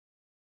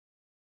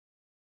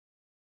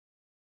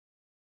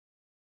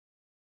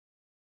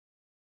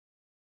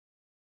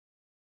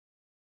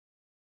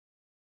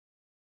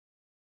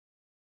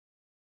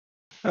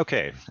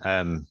Okay,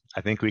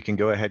 I think we can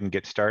go ahead and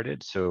get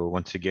started. So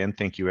once again,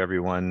 thank you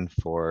everyone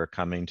for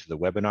coming to the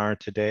webinar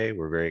today.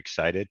 We're very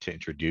excited to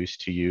introduce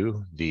to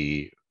you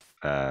the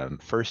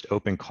first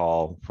open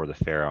call for the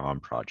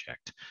Pharaon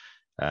project.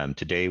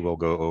 Today we'll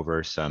go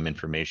over some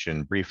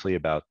information briefly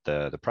about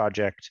the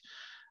project,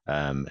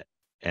 and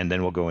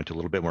then we'll go into a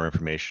little bit more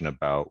information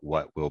about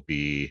what will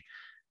be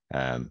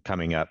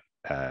coming up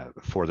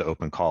for the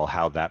open call,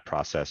 how that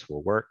process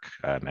will work.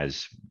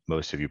 As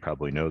most of you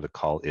probably know, the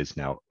call is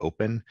now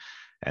open,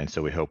 and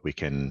so we hope we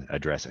can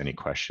address any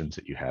questions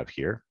that you have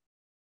here.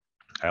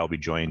 I'll be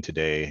joined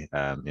today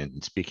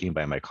in speaking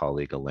by my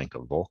colleague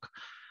Alenka Volk,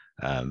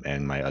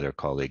 and my other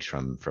colleagues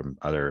from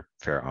other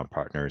Pharaon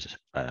partners,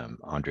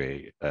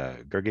 Andre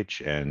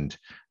Gergic and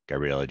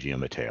Gabriela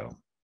Giammatteo.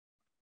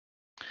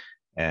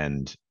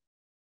 And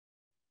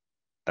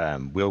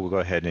we'll go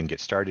ahead and get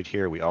started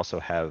here. We also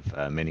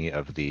have many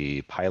of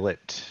the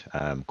pilot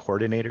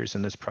coordinators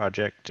in this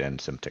project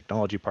and some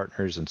technology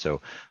partners. And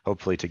so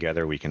hopefully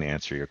together we can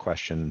answer your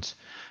questions.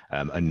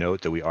 A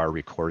note that we are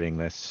recording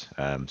this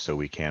so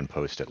we can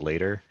post it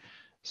later.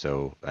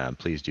 So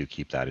please do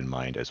keep that in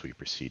mind as we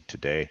proceed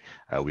today.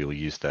 We will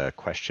use the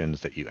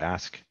questions that you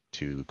ask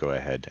to go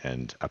ahead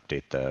and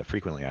update the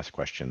frequently asked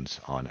questions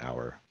on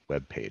our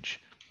webpage.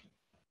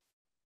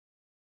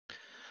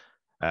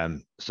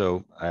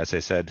 So as I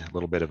said, a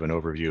little bit of an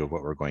overview of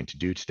what we're going to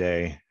do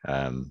today,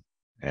 and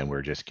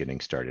we're just getting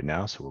started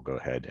now, so we'll go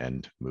ahead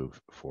and move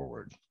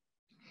forward.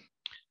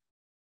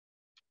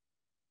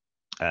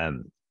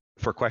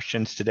 For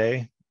questions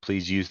today,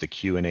 please use the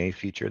Q&A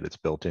feature that's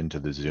built into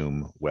the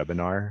Zoom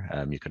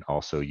webinar. You can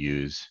also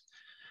use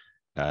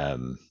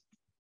the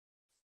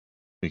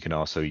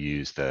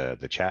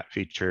chat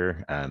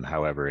feature.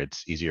 However,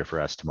 it's easier for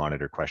us to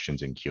monitor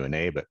questions in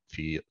Q&A, but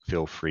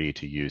feel free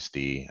to use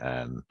the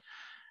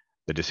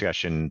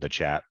discussion, the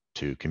chat,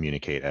 to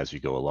communicate as you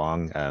go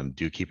along.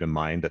 Do keep in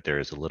mind that there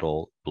is a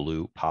little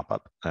blue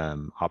pop-up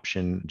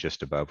option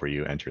just above where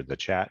you enter the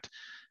chat.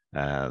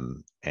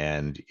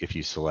 And if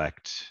you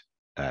select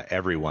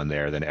everyone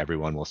there, then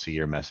everyone will see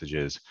your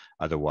messages.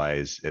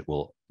 Otherwise, it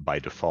will by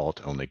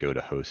default only go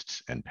to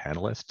hosts and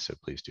panelists. So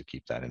please do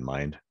keep that in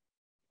mind.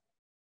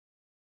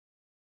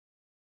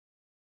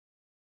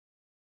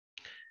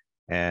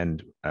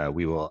 And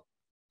we will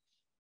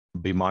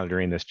be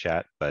monitoring this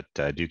chat, but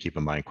do keep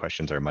in mind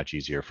questions are much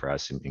easier for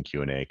us in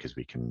Q&A because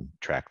we can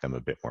track them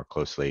a bit more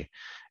closely.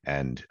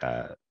 And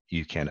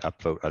you can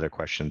upvote other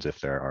questions if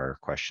there are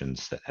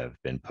questions that have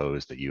been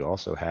posed that you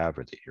also have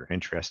or that you're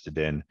interested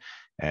in,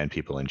 and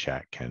people in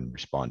chat can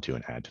respond to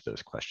and add to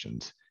those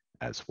questions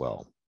as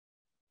well.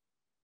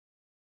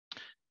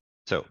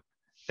 So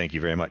thank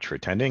you very much for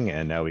attending,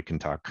 and now we can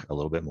talk a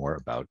little bit more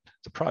about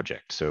the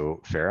project.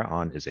 So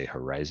Pharaon is a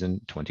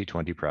Horizon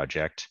 2020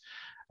 project.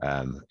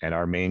 And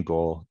our main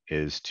goal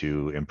is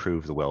to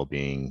improve the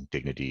well-being,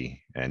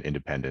 dignity, and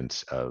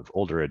independence of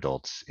older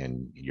adults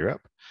in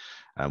Europe.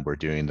 We're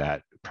doing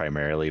that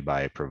primarily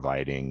by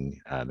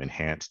providing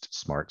enhanced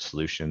smart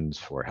solutions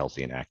for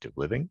healthy and active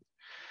living.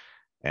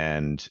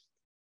 And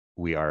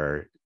we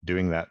are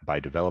doing that by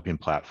developing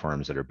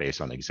platforms that are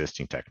based on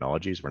existing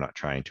technologies. We're not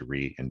trying to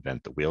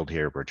reinvent the wheel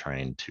here. We're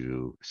trying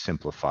to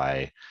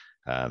simplify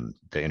the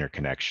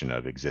interconnection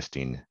of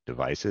existing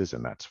devices,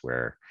 and that's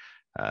where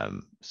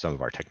some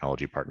of our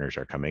technology partners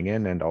are coming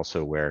in, and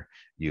also where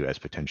you as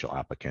potential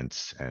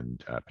applicants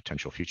and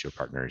potential future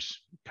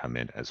partners come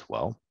in as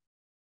well.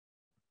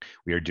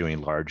 We are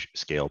doing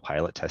large-scale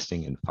pilot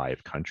testing in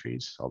 5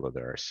 countries, although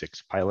there are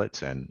 6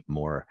 pilots and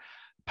more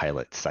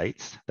pilot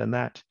sites than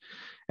that.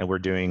 And we're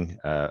doing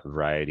a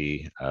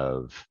variety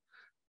of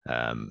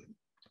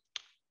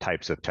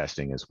types of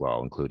testing as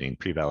well, including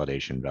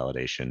pre-validation,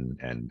 validation,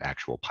 and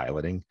actual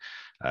piloting.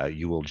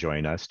 You will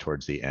join us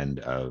towards the end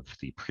of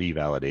the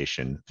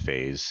pre-validation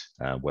phase,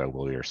 where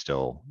we are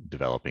still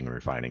developing and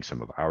refining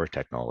some of our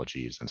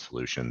technologies and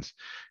solutions,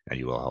 and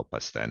you will help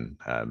us then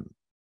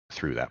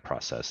through that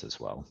process as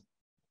well.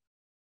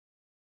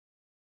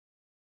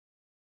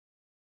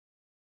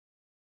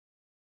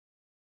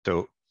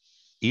 So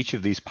each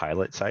of these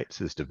pilot sites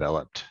has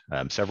developed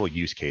several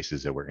use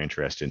cases that we're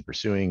interested in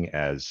pursuing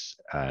as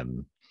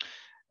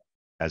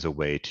a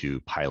way to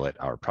pilot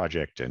our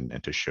project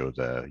and to show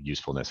the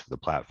usefulness of the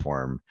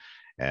platform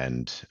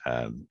and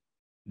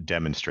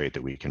demonstrate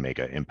that we can make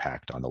an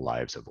impact on the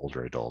lives of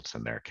older adults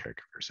and their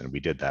caregivers. And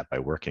we did that by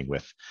working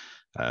with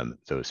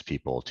those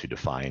people to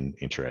define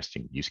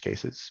interesting use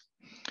cases.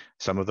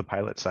 Some of the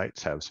pilot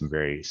sites have some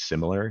very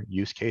similar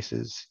use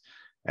cases,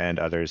 and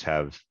others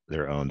have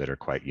their own that are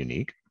quite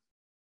unique.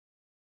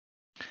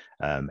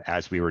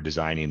 As we were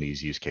designing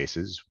these use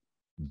cases,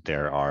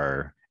 there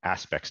are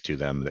aspects to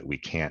them that we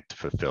can't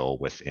fulfill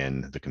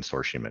within the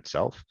consortium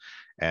itself.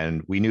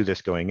 And we knew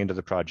this going into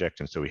the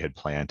project, and so we had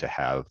planned to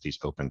have these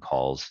open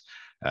calls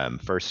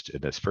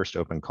this first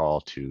open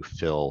call to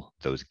fill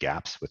those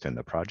gaps within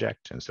the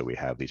project. And so we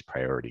have these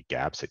priority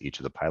gaps at each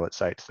of the pilot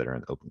sites that are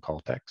in the open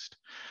call text.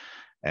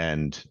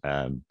 And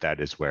that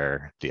is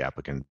where the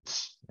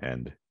applicants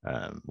and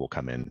will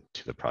come in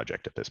to the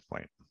project at this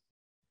point.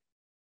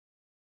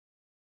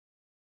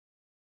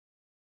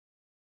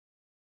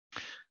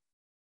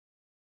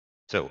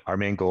 So our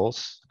main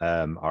goals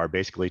are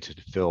basically to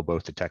fill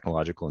both the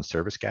technological and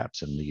service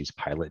gaps in these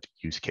pilot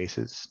use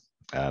cases.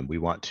 We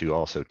want to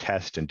also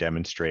test and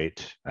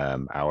demonstrate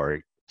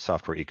our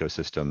software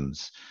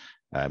ecosystem's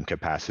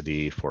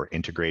capacity for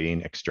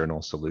integrating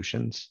external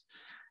solutions.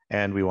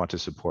 And we want to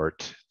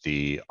support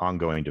the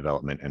ongoing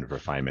development and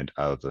refinement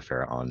of the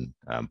Pharaon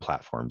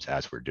platforms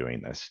as we're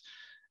doing this.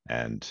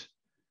 And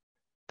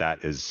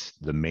that is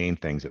the main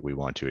things that we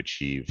want to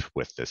achieve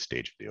with this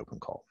stage of the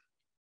open call.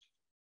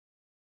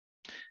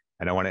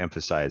 And I want to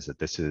emphasize that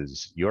this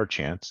is your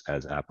chance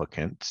as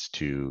applicants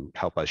to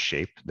help us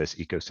shape this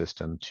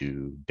ecosystem,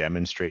 to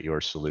demonstrate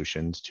your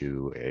solutions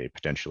to a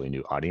potentially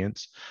new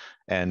audience,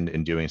 and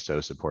in doing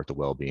so, support the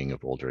well-being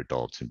of older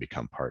adults and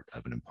become part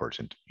of an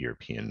important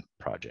European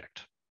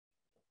project.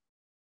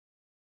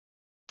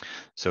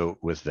 So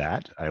with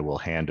that, I will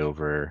hand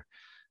over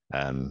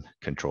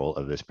control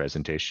of this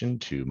presentation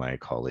to my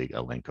colleague,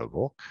 Alenka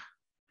Volk.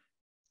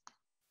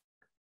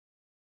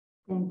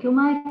 Thank you,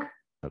 Mike.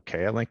 Okay,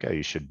 Alenka,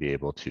 you should be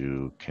able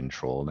to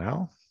control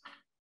now.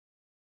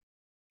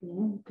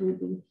 Yeah, it will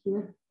be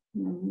here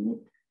in a minute.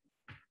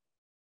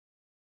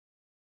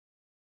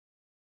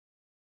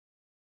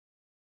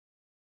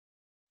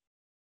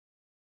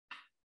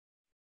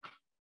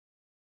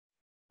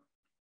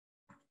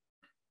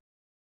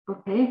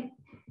 Okay.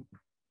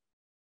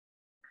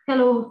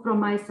 Hello from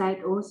my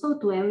side also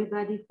to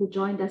everybody who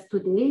joined us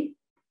today.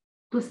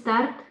 To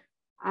start,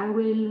 I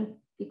will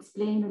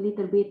explain a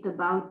little bit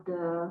about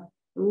the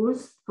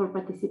rules for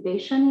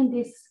participation in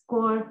this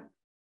core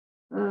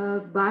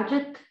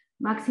budget.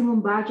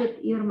 Maximum budget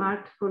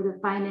earmarked for the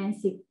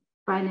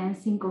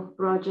financing of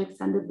projects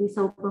under this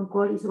open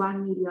call is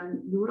 €1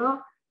 million,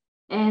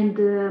 and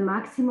the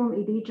maximum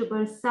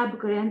eligible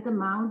sub-grant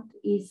amount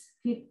is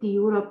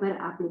 €50 per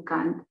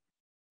applicant.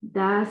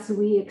 Thus,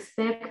 we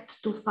expect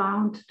to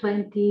fund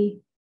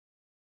 20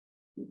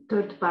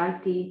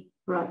 third-party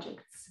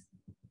projects.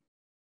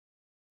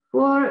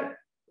 For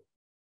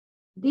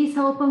this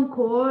open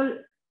call,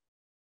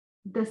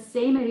 the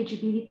same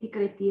eligibility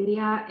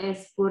criteria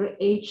as for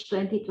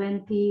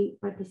H2020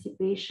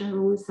 participation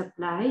rules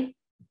apply.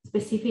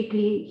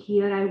 Specifically,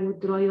 here I would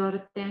draw your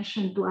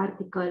attention to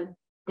Article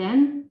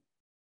 10.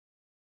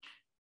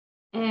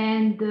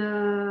 And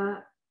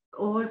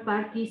all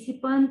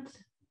participants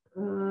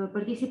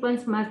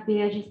must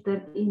be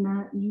registered in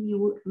an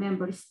EU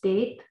member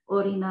state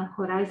or in a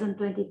Horizon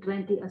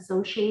 2020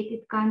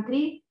 associated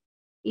country.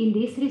 In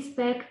this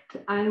respect,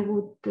 I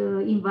would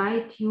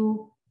invite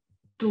you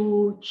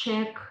to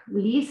check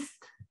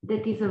list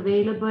that is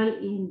available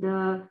in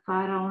the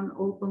Pharaon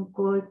Open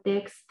Call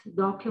text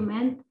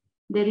document.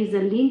 There is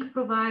a link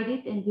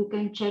provided and you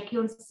can check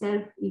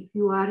yourself if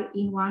you are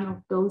in one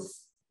of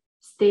those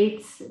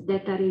states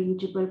that are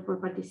eligible for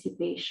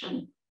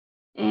participation.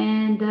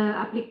 And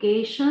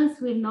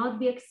applications will not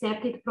be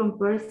accepted from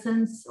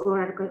persons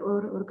or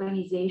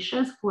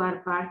organizations who are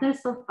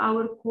partners of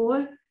our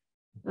call.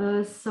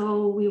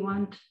 So we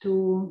want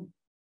to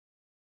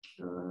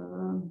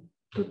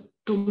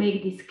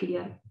make this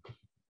clear.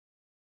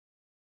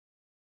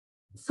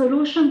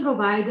 Solution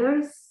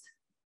providers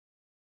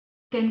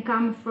can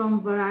come from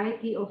a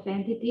variety of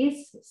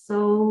entities.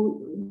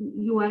 So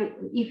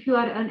if you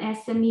are an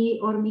SME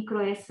or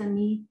micro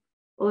SME,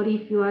 or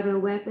if you are a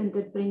web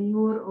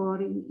entrepreneur,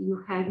 or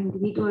you have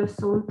individual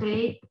sole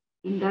trade,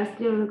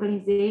 industrial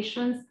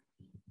organizations,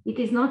 it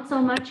is not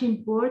so much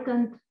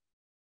important.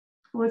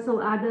 Also,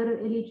 other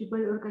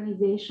eligible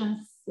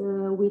organizations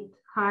with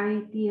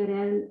high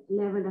TRL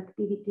level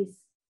activities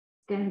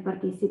can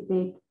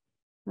participate.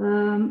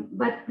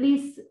 But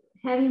please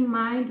have in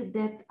mind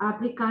that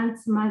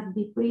applicants must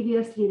be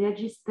previously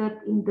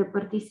registered in the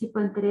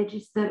participant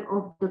register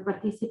of the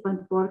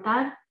participant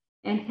portal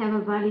and have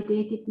a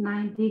validated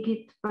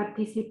 9-digit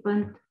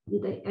participant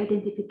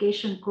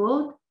identification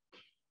code.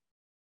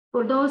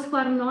 For those who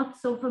are not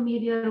so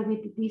familiar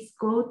with this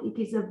code, it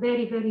is a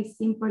very, very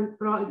simple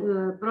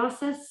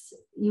process.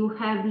 You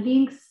have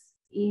links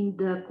in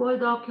the call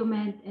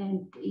document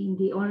and in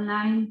the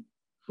online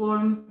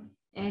form,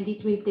 and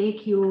it will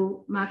take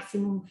you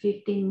maximum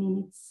 15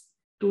 minutes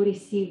to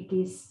receive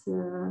this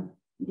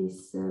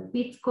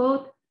PITS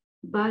code.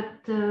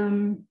 But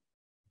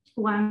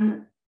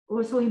one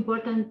also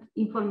important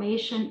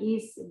information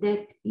is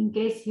that in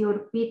case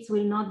your PITS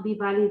will not be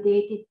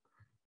validated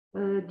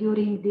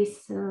during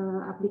this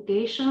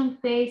application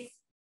phase,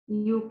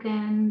 you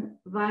can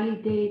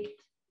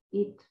validate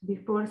it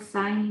before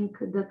signing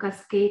the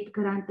Cascade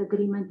Grant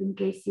Agreement in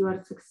case you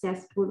are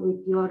successful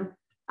with your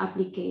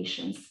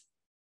applications.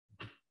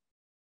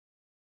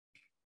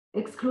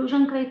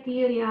 Exclusion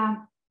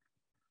criteria.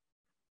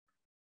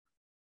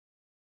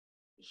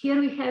 Here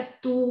we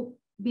have to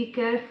be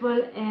careful,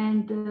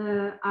 and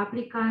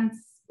applicants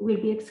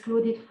will be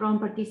excluded from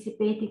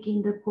participating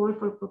in the call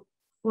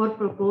for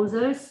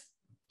proposals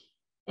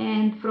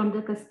and from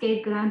the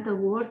Cascade Grant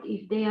Award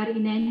if they are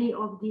in any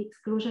of the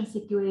exclusion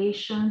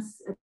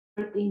situations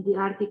in the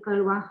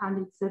Article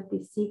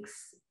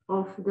 136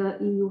 of the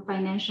EU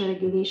Financial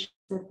Regulation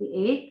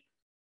 38.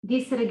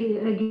 this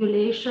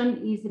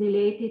regulation is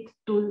related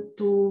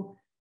to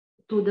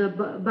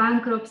the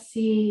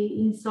bankruptcy,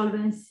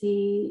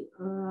 insolvency,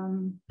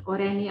 or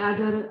any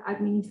other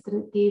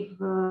administrative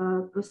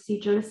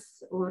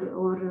procedures,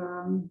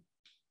 or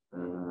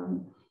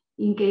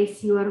in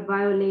case you are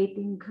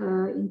violating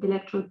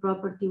intellectual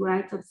property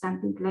rights or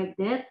something like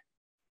that.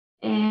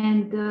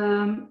 And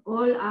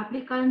all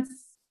applicants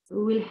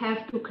will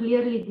have to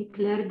clearly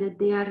declare that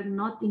they are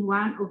not in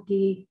one of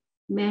the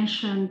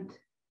mentioned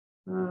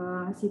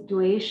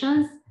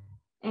situations.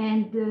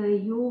 And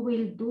you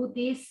will do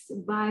this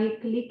by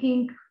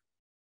clicking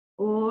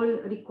all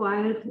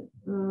required,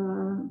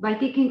 by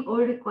ticking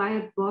all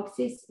required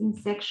boxes in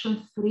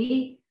section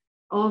 3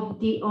 of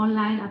the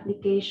online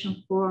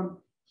application form.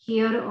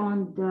 Here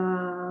on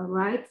the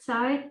right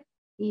side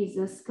is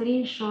a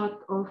screenshot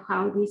of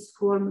how this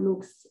form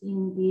looks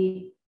in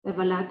the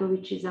Evaluato,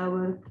 which is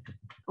our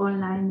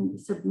online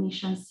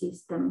submission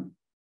system.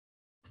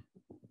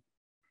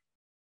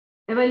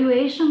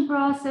 Evaluation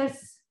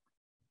process.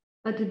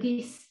 At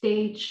this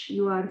stage,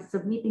 you are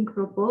submitting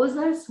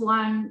proposals.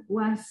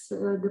 Once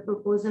the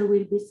proposal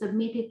will be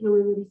submitted, you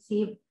will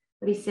receive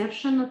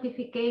reception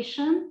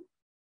notification.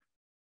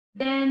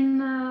 Then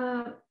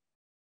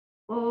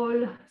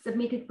all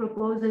submitted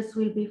proposals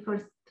will be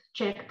first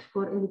checked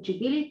for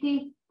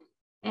eligibility,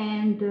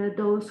 and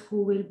those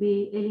who will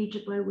be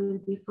eligible will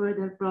be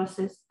further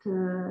processed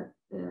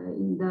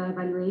in the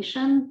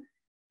evaluation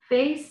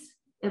phase.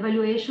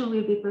 Evaluation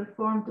will be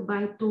performed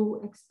by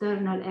 2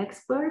 external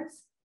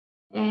experts,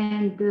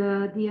 and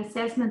the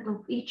assessment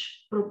of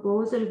each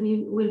proposal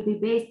will be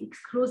based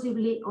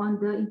exclusively on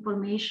the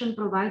information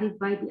provided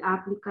by the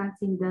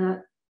applicants in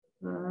the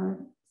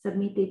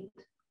submitted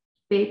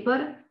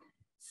paper.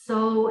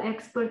 So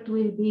experts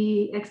will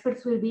be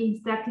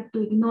instructed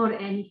to ignore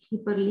any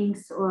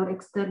hyperlinks or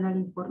external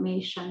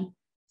information.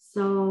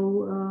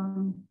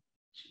 So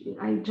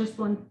I just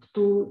want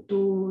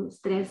to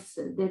stress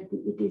that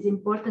it is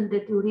important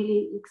that you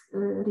really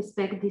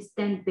respect this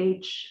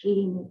 10-page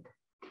limit.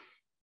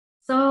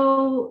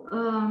 So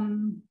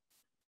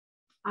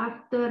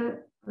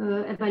after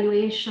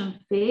evaluation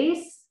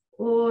phase,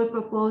 all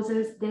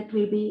proposals that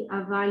will be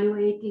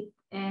evaluated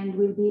and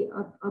will be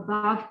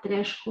above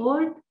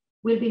threshold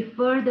will be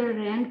further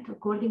ranked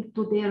according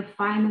to their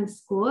final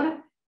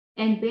score,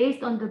 and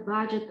based on the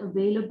budget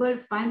available,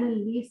 final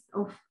list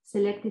of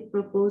selected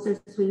proposals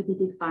will be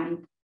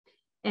defined.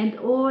 And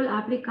all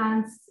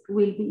applicants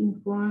will be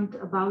informed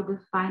about the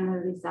final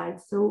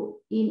results.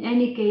 So in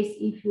any case,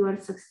 if you are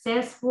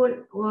successful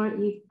or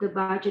if the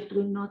budget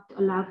will not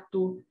allow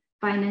to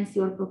finance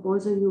your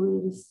proposal, you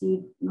will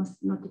receive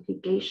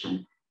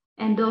notification.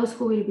 And those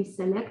who will be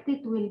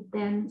selected will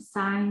then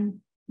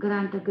sign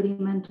grant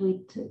agreement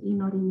with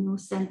INORINEW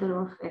Center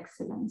of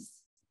Excellence.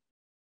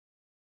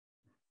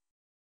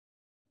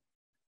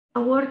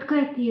 Award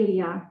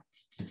criteria.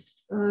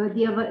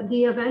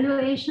 The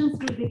evaluations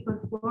will be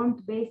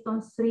performed based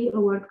on 3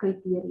 award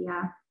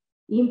criteria: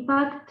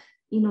 impact,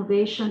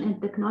 innovation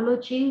and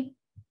technology,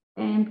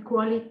 and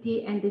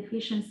quality and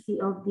efficiency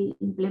of the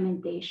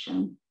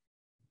implementation.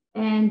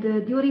 And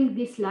during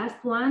this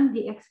last one,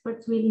 the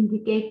experts will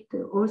indicate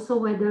also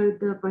whether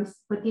the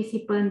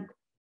participant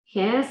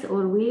has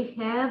or will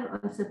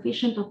have a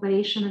sufficient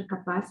operational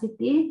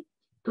capacity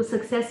to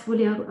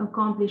successfully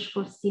accomplish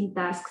foreseen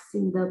tasks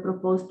in the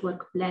proposed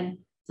work plan.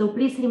 So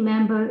please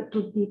remember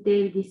to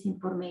detail this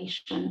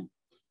information.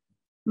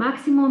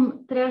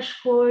 Maximum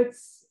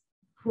thresholds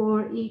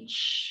for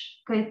each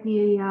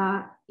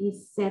criteria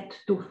is set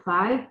to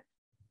 5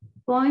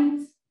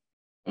 points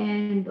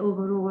and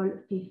overall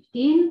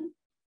 15,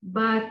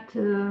 but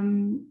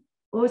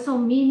also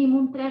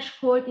minimum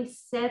threshold is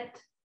set,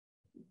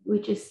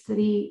 which is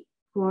 3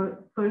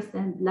 for first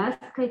and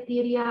last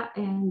criteria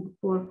and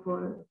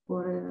 4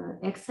 for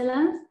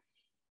excellence.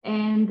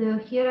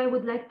 And here I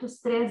would like to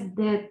stress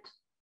that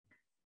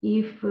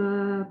if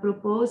a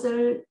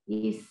proposal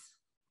is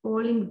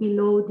falling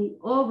below the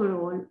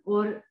overall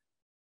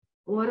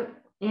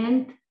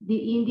and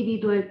the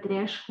individual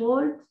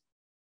threshold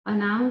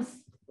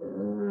announced,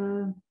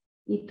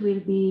 it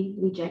will be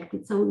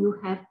rejected. So you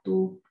have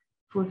to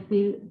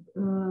fulfill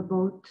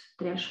both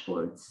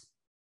thresholds.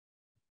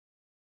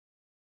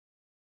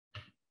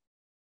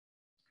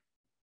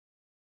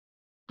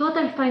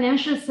 Total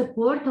financial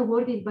support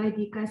awarded by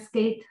the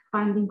Cascade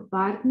funding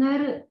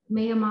partner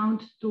may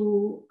amount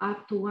to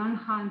up to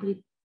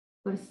 100%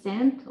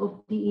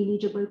 of the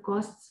eligible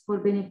costs for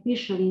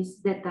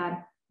beneficiaries that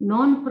are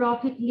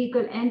non-profit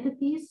legal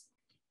entities,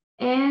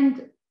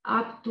 and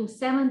up to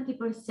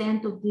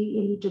 70% of the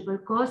eligible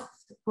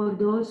costs for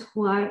those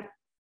who are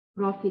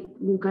profit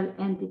legal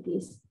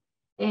entities.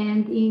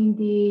 And in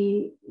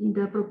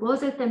the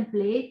proposal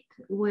template,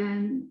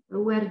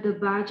 where the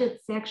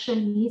budget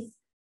section is,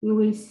 you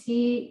will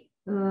see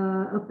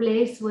a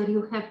place where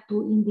you have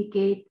to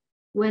indicate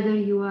whether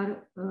you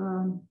are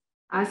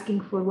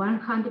asking for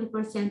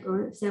 100%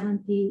 or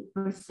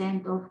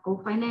 70% of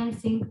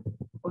co-financing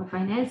or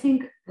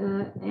financing,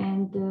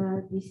 and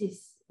this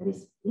is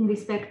in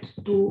respect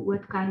to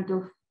what kind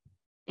of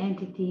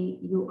entity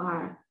you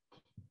are.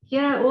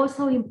 Here are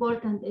also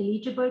important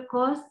eligible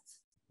costs.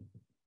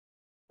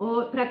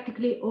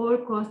 Practically all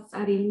costs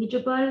are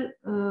eligible.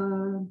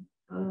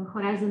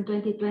 Horizon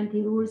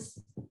 2020 rules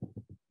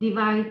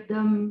divide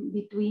them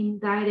between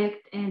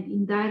direct and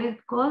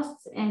indirect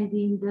costs. And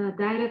in the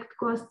direct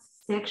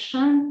costs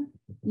section,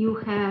 you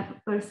have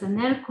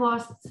personnel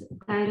costs,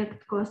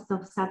 direct costs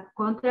of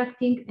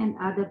subcontracting, and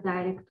other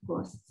direct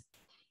costs.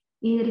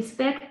 In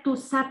respect to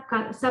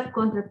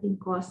subcontracting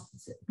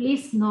costs,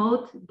 please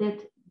note that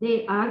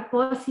they are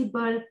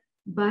possible,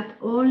 but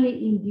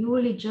only in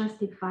duly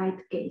justified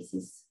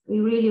cases. We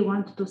really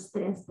want to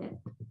stress that.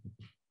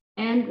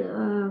 And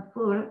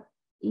for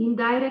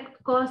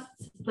indirect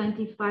costs,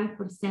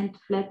 25%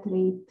 flat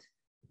rate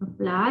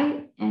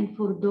apply. And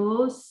for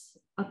those,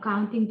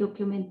 accounting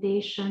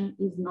documentation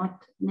is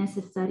not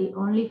necessary,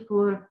 only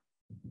for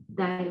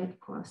direct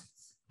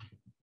costs.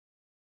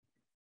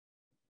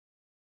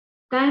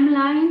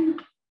 Timeline,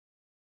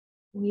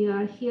 we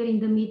are here in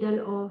the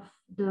middle of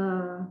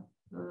the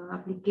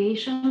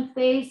application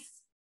phase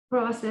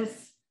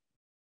process.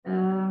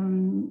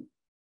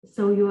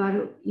 So you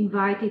are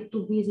invited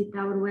to visit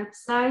our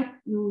website.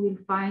 You will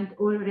find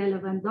all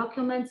relevant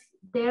documents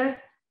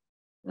there,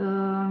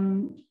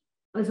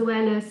 as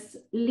well as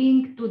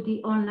link to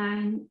the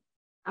online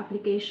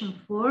application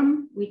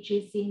form, which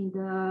is in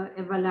the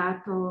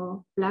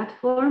Evaluato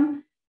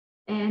platform.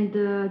 And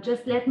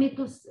just let me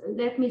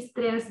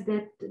stress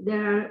that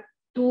there are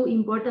two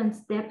important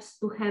steps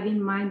to have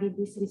in mind in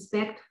this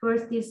respect.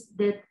 First is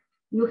that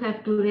you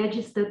have to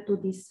register to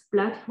this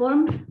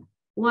platform.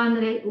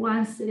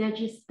 Once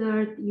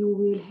registered, you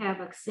will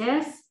have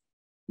access.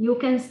 You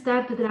can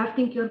start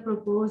drafting your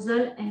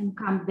proposal and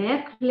come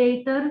back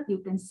later. You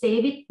can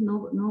save it,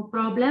 no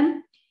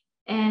problem.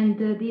 And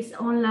this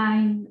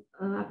online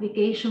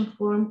application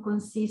form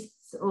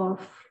consists of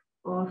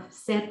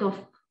set of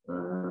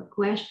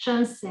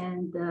questions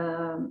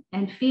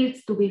and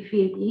fields to be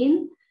filled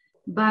in.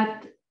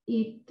 But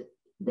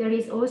there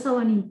is also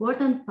an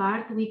important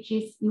part, which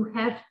is you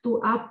have to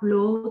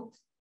upload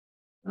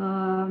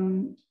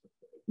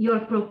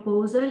your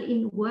proposal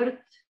in Word.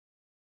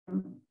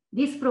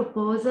 This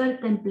proposal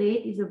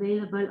template is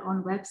available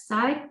on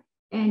website,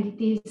 and it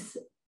is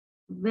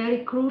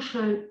very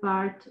crucial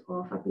part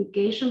of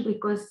application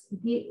because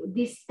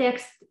this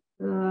text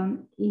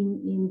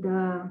in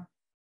the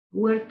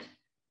Word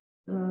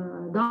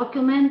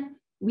document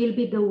will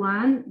be the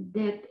one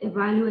that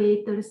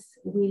evaluators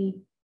will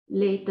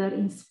later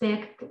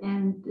inspect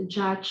and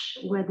judge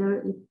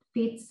whether it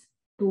fits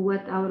to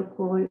what our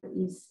call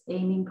is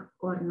aiming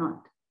or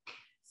not.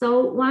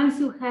 So once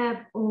you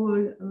have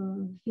all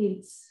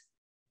fields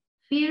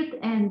filled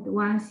and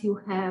once you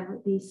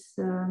have this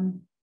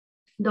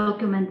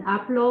document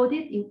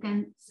uploaded, you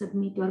can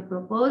submit your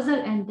proposal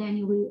and then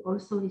you will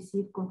also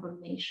receive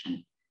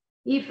confirmation.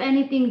 If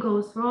anything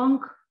goes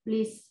wrong,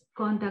 please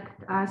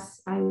contact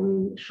us. I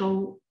will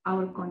show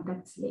our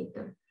contacts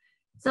later.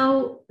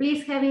 So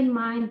please have in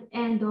mind,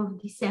 end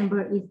of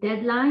December is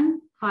deadline,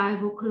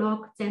 5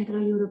 o'clock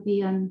Central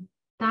European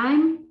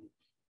time.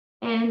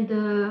 And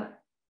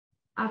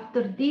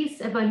after this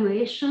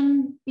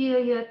evaluation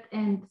period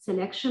and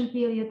selection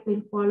period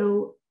will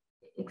follow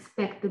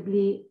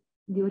expectedly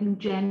during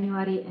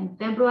January and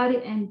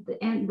February, and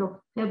the end of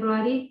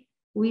February,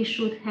 we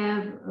should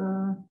have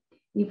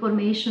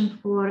information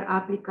for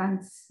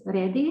applicants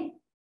ready.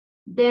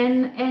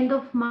 Then end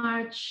of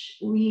March,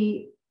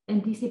 we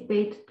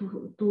anticipate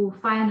to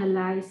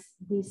finalize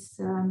this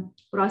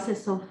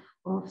process of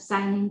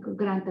signing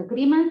grant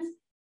agreements.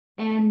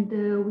 And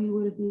we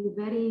will be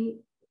very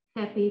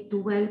happy to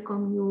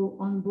welcome you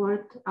on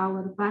board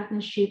our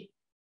partnership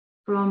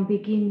from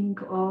beginning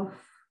of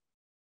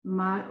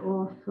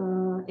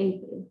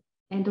April,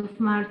 end of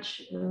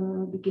March,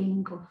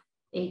 beginning of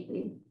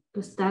April,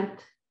 to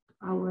start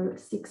our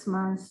 6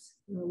 months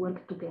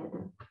work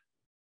together.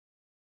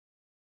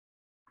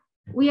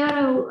 We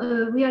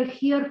are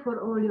here for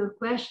all your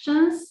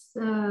questions.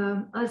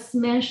 As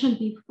mentioned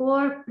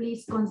before,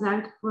 please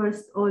consult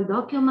first all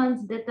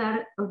documents that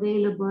are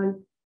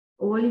available.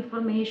 All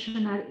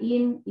information are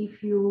in.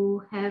 If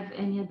you have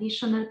any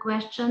additional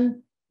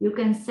question, you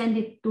can send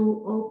it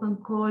to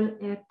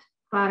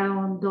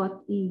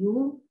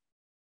opencall@pharaon.eu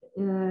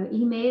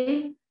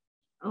email,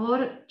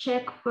 or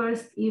check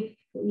first if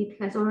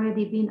it has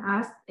already been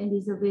asked and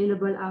is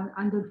available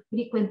under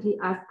frequently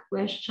asked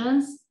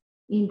questions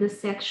in the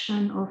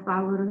section of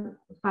our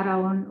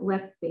Pharaon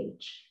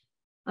webpage.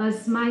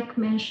 As Mike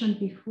mentioned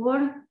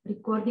before,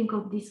 recording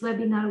of this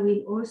webinar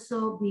will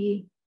also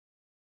be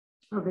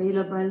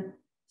available,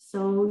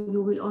 so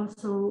you will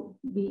also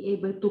be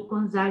able to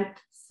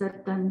consult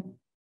certain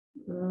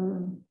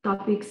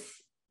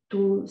topics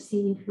to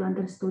see if you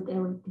understood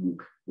everything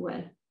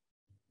well.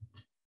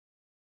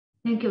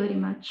 Thank you very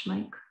much,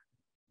 Mike.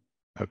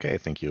 Okay,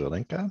 thank you,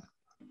 Alenka.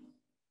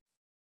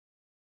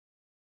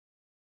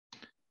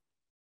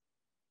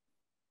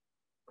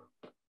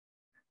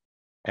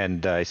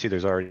 And I see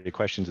there's already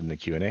questions in the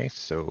Q&A,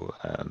 so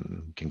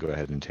you can go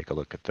ahead and take a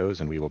look at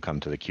those, and we will come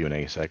to the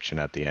Q&A section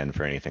at the end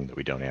for anything that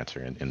we don't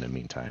answer in the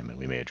meantime, and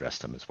we may address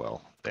them as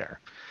well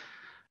there.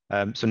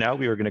 So now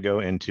we are going to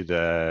go into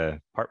the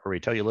part where we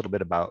tell you a little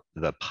bit about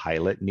the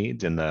pilot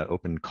needs. In the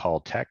open call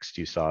text,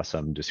 you saw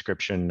some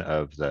description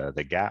of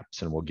the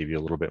gaps, and we'll give you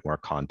a little bit more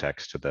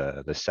context to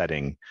the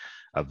setting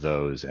of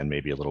those, and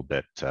maybe a little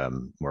bit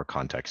more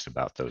context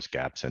about those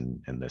gaps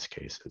in this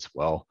case as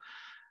well.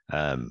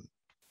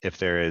 If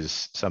there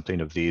is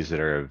something of these that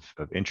are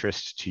of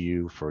interest to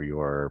you for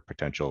your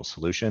potential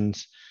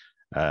solutions,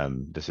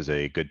 this is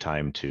a good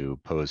time to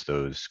pose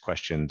those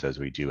questions, as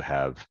we do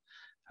have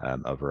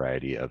a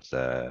variety of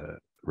the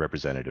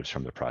representatives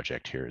from the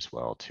project here as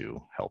well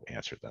to help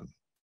answer them.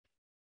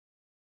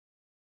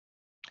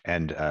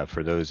 And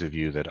for those of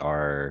you that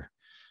are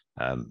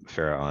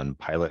Pharaon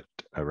pilot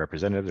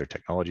representatives or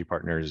technology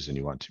partners and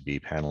you want to be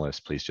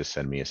panelists, please just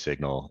send me a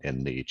signal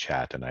in the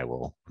chat and I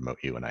will promote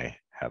you when I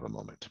have a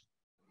moment.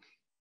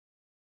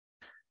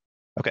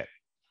 Okay,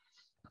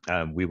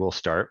 we will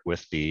start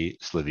with the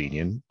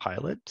Slovenian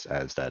pilot,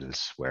 as that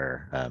is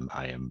where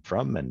I am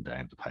from, and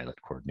I'm the pilot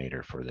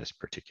coordinator for this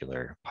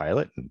particular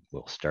pilot, and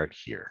we'll start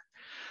here.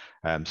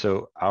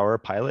 So our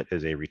pilot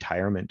is a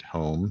retirement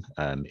home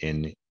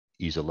in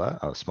Izola,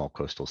 a small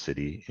coastal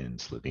city in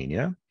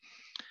Slovenia.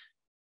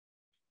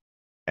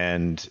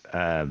 And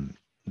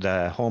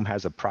the home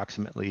has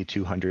approximately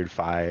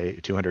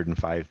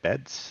 205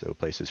 beds, so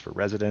places for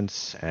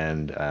residents,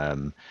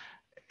 and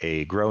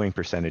a growing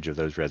percentage of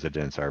those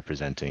residents are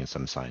presenting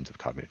some signs of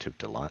cognitive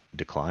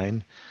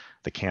decline.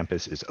 The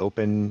campus is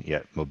open,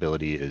 yet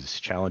mobility is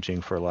challenging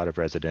for a lot of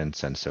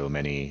residents, and so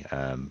many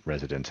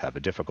residents have a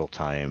difficult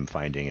time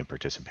finding and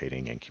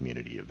participating in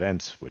community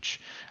events,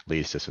 which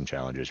leads to some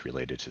challenges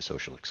related to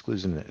social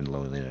exclusion and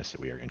loneliness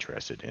that we are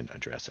interested in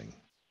addressing.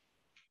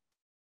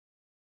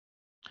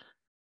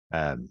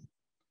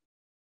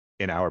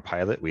 In our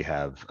pilot, we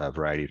have a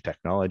variety of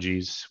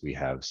technologies. We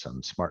have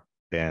some smart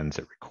bands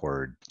that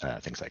record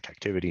things like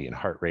activity and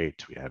heart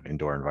rate. We have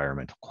indoor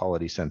environmental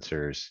quality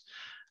sensors,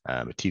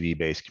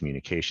 TV-based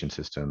communication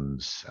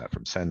systems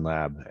from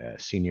SenLab, a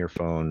senior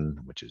phone,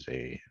 which is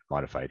a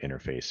modified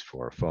interface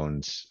for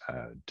phones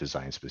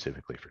designed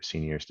specifically for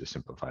seniors to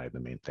simplify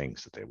the main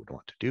things that they would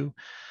want to do.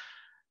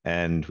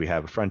 And we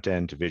have a front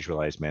end to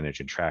visualize, manage,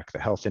 and track the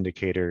health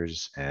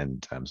indicators,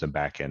 and some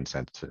back end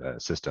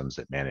systems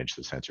that manage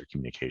the sensor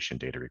communication,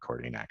 data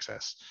recording,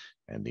 access,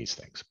 and these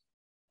things.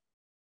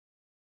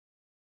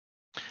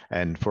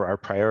 And for our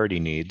priority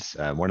needs,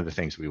 one of the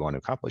things we want to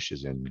accomplish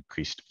is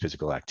increased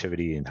physical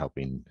activity and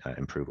helping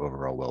improve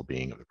overall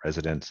well-being of the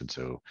residents. And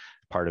so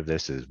part of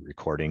this is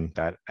recording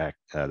that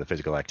the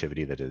physical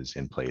activity that is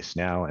in place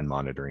now and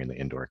monitoring the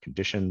indoor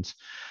conditions.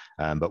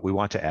 But we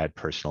want to add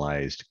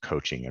personalized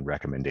coaching and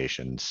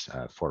recommendations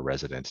for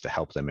residents to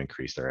help them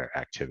increase their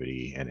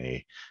activity in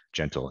a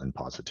gentle and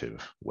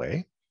positive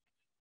way.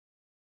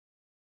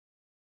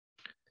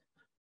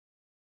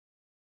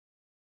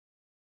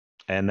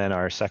 And then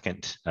our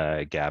second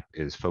gap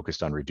is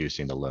focused on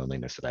reducing the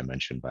loneliness that I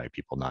mentioned by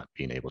people not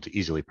being able to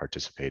easily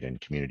participate in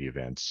community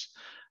events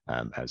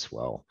as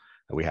well.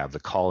 We have the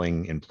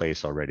calling in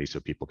place already so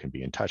people can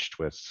be in touch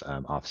with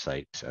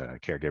offsite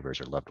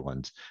caregivers or loved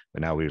ones,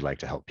 but now we would like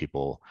to help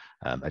people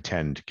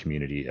attend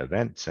community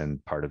events,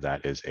 and part of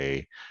that is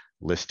a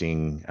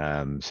listing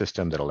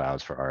system that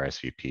allows for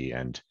RSVP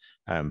and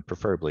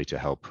preferably to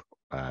help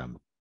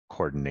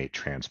coordinate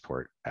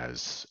transport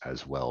as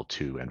well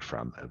to and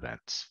from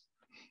events.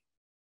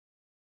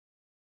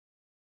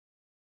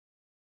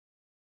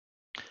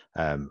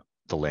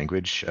 The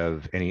language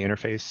of any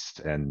interface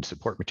and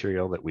support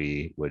material that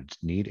we would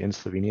need in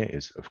Slovenia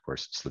is, of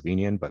course,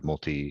 Slovenian, but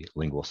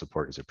multilingual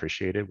support is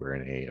appreciated. We're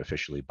in an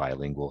officially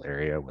bilingual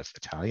area with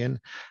Italian,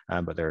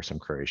 but there are some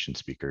Croatian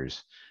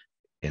speakers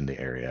in the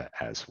area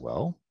as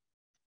well.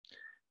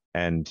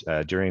 And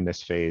during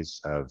this phase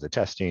of the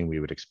testing, we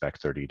would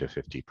expect 30 to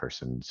 50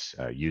 persons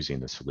using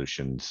the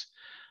solutions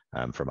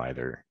from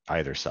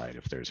either side.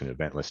 If there's an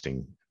event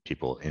listing,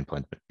 people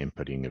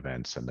inputting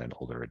events, and then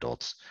older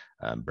adults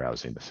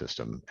browsing the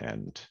system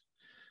and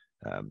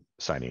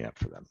signing up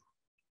for them.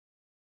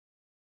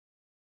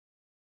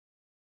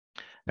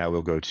 Now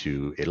we'll go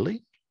to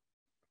Italy.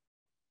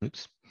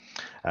 Oops.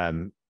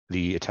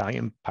 The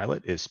Italian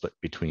pilot is split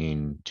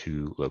between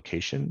two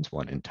locations,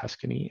 one in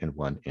Tuscany and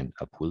one in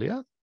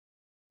Apulia.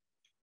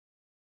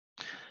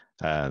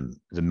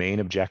 The main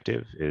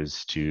objective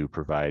is to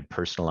provide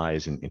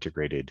personalized and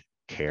integrated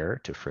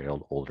care to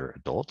frail older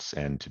adults.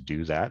 And to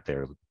do that,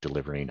 they're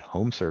delivering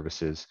home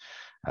services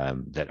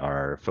that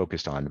are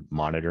focused on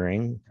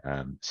monitoring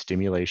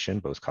stimulation,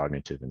 both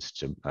cognitive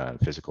and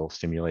physical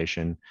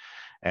stimulation,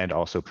 and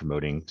also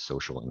promoting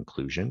social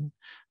inclusion.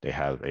 They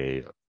have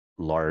a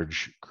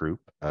large group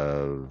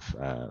of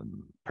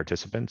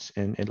participants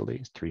in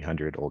Italy,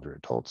 300 older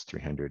adults,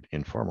 300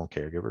 informal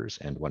caregivers,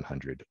 and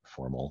 100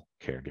 formal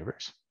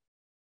caregivers.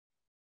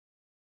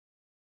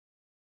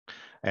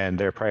 And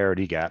their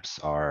priority gaps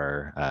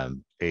are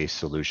a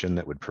solution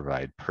that would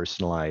provide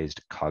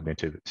personalized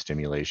cognitive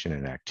stimulation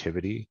and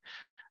activity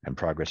and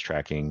progress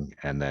tracking,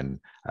 and then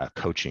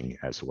coaching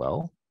as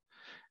well.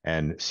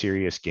 And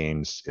serious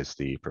games is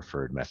the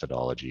preferred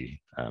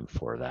methodology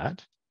for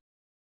that.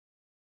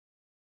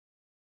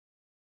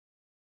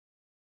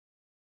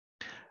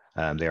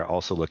 They are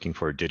also looking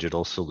for a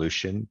digital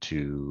solution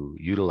to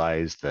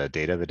utilize the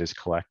data that is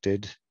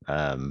collected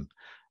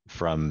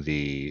from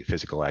the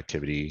physical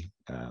activity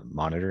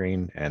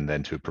monitoring, and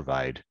then to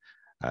provide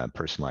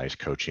personalized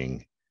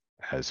coaching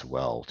as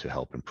well to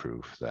help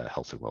improve the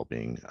health and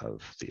well-being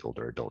of the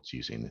older adults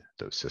using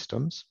those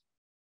systems.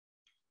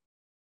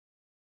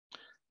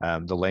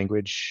 The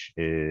language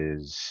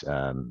is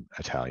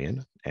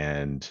Italian,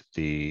 and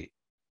the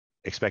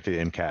expected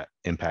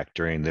impact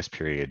during this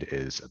period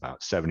is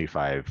about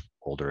 75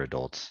 older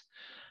adults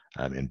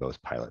in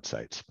both pilot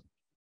sites.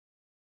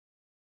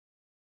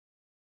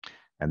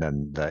 And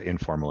then the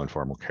informal and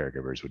formal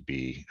caregivers would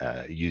be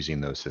using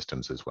those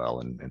systems as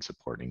well and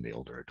supporting the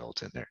older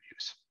adults in their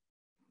use.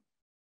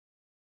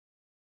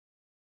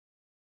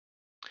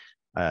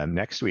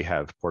 Next, we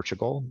have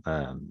Portugal.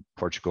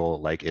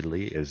 Portugal, like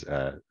Italy, is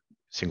a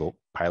single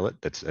pilot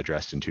that's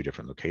addressed in 2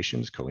 different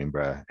locations,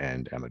 Coimbra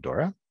and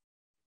Amadora.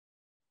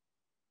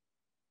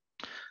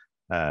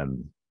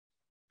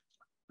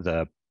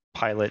 The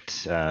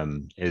pilot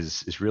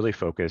is really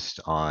focused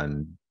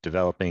on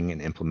developing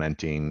and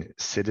implementing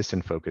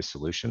citizen-focused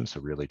solutions,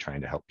 so really trying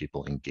to help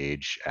people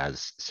engage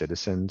as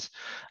citizens,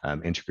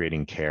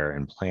 integrating care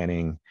and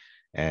planning,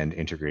 and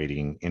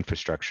integrating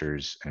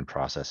infrastructures and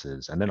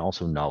processes, and then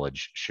also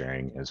knowledge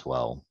sharing as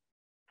well.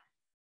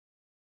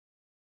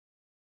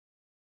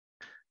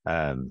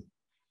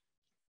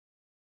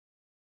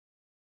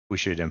 We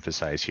should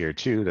emphasize here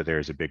too that there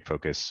is a big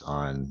focus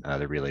on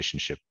the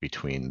relationship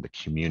between the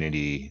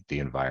community, the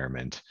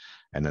environment,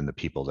 and then the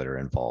people that are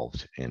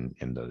involved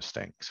in those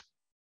things.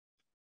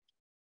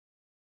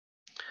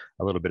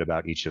 A little bit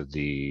about each of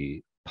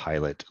the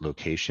pilot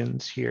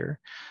locations here.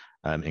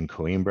 In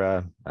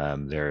Coimbra,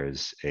 there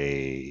is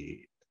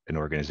an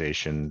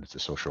organization, it's a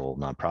social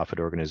nonprofit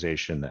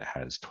organization that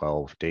has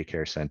 12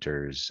 daycare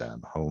centers,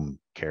 home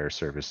care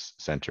service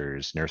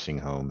centers, nursing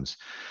homes,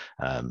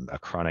 a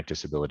chronic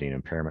disability and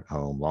impairment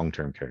home,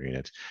 long-term care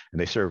units, and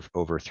they serve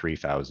over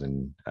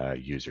 3,000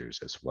 users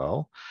as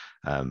well.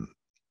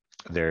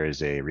 There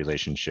is a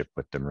relationship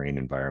with the Marine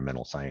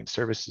Environmental Science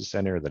Services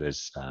Center that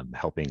is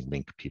helping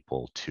link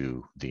people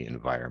to the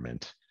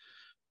environment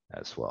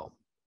as well.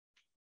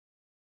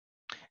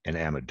 In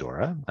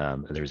Amadora,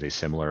 there's a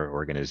similar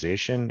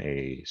organization,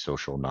 a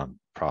social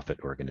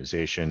nonprofit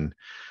organization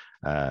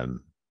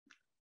that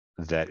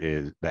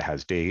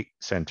has day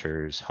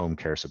centers, home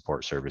care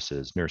support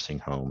services, nursing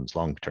homes,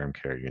 long-term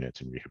care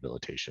units, and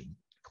rehabilitation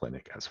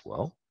clinic as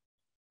well.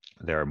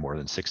 There are more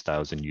than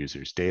 6,000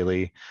 users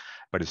daily,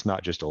 but it's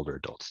not just older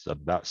adults.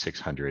 About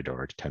 600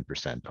 or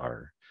 10%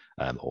 are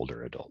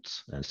older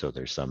adults. And so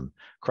there's some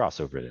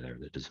crossover there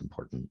that is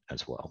important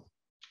as well.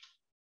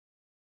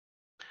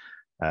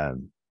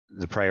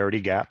 The priority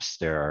gaps,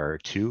 there are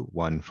 2,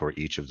 one for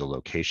each of the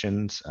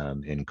locations.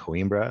 In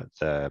Coimbra,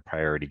 the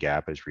priority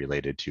gap is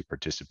related to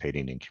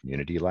participating in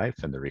community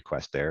life, and the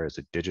request there is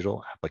a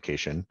digital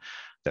application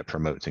that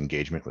promotes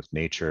engagement with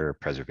nature,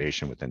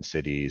 preservation within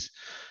cities,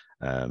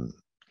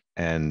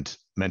 and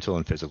mental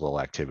and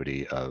physical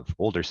activity of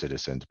older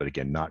citizens, but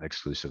again, not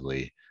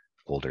exclusively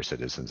older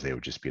citizens. They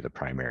would just be the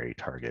primary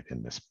target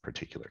in this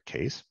particular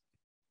case.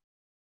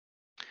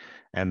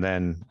 And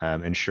then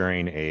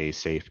ensuring a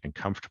safe and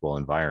comfortable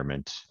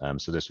environment.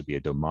 So this would be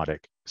a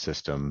domotic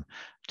system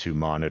to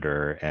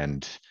monitor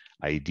and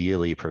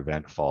ideally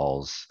prevent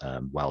falls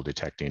while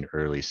detecting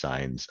early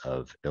signs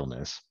of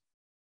illness.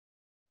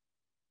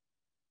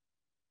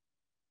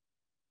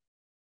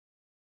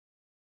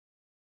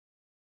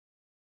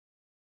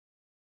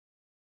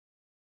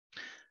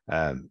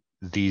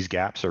 These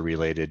gaps are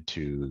related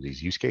to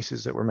these use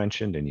cases that were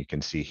mentioned, and you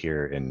can see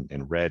here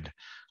in red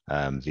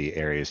the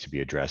areas to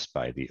be addressed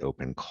by the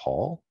open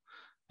call.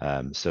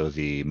 So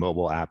the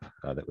mobile app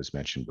that was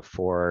mentioned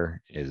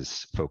before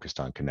is focused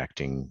on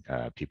connecting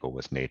people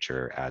with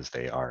nature as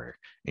they are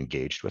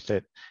engaged with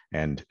it,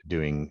 and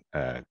doing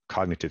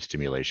cognitive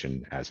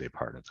stimulation as a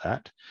part of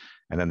that.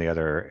 And then the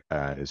other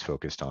is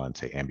focused on,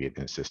 say, ambient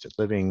and assisted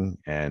living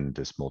and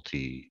this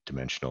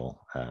multi-dimensional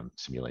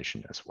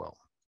simulation as well.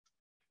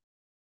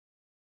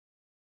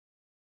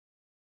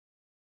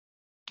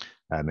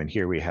 And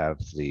here we have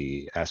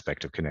the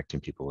aspect of connecting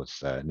people with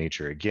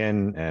nature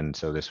again. And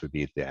so this would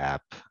be the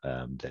app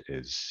that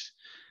is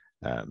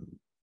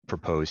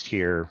proposed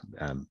here,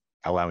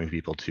 allowing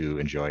people to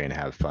enjoy and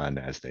have fun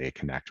as they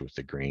connect with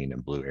the green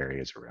and blue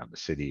areas around the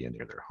city and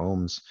near their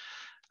homes.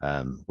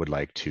 Would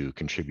like to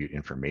contribute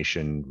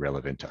information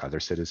relevant to other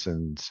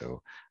citizens.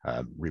 So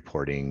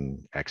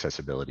reporting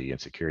accessibility and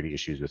security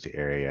issues with the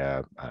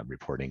area,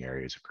 reporting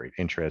areas of great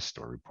interest,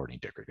 or reporting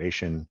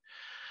degradation.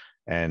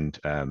 And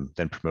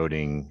then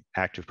promoting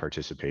active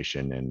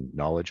participation and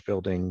knowledge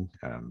building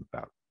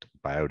about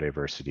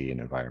biodiversity and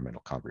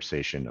environmental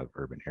conversation of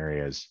urban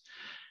areas,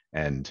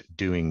 and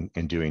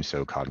in doing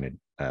so,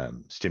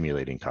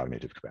 stimulating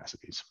cognitive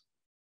capacities.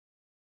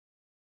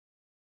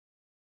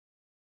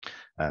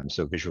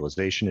 So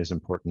visualization is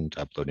important.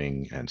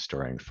 Uploading and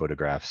storing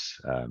photographs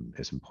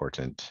is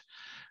important.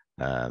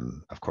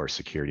 Of course,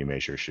 security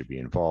measures should be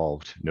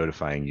involved.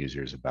 Notifying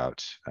users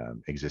about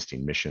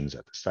existing missions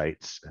at the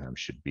sites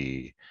should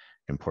be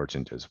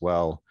important as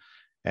well.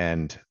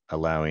 And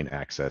allowing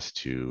access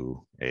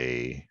to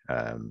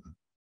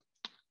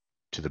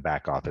to the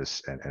back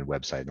office and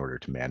website in order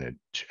to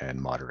manage and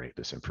moderate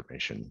this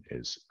information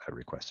is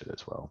requested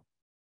as well.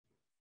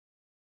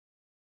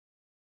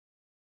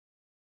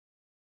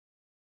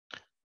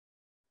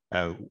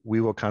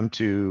 We will come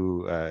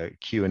to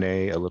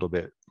Q&A a little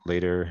bit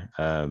later.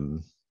 I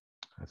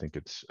think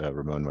it's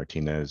Ramon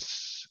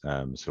Martinez,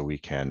 so we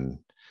can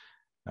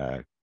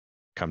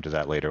come to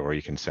that later, or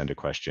you can send a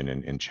question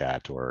in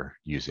chat or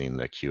using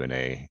the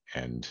Q&A,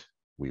 and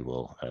we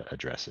will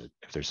address it.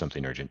 If there's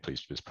something urgent, please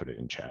just put it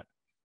in chat.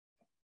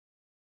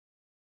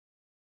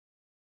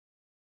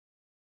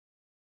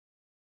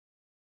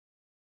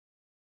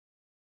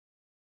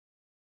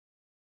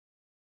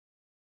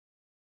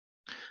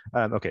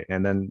 Okay,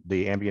 and then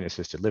the ambient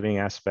assisted living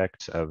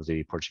aspect of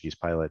the Portuguese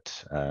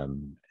pilot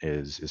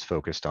is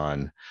focused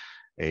on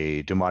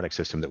a domotic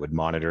system that would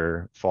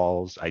monitor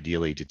falls,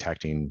 ideally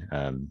detecting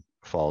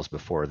falls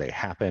before they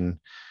happen,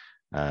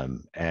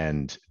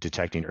 and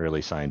detecting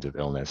early signs of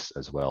illness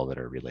as well that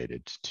are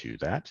related to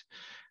that.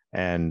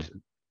 And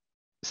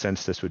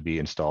since this would be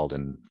installed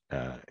in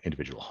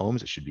individual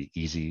homes, it should be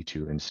easy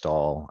to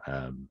install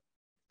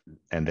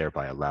and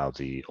thereby allow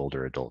the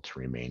older adult to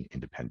remain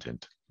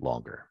independent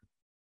longer.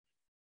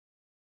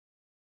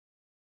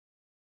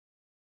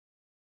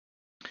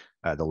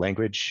 The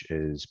language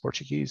is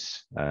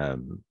Portuguese.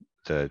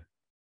 The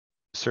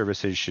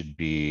services should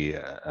be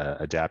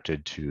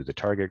adapted to the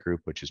target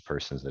group, which is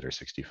persons that are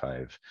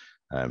 65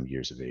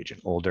 years of age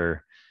and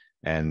older.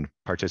 And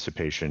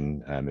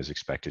participation is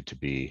expected to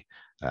be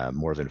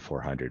more than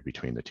 400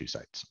 between the two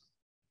sites.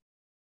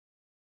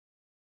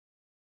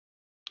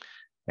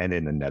 And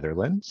in the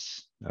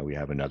Netherlands, we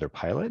have another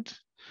pilot.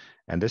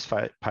 And this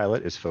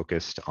pilot is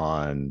focused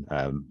on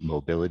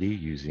mobility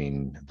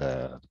using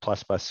the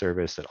Plus Bus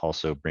service that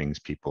also brings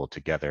people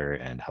together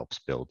and helps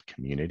build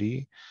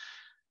community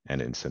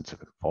and a sense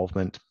of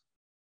involvement.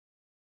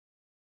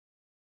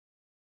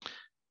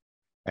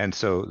 And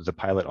so the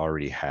pilot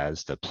already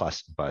has the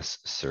Plus Bus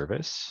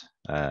service,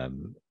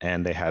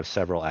 and they have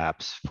several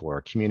apps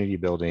for community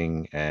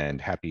building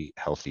and happy,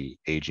 healthy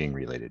aging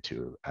related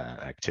to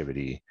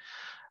activity.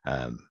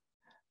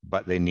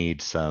 But they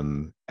need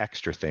some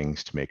extra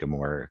things to make a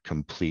more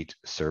complete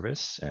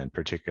service, and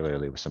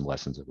particularly with some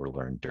lessons that were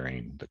learned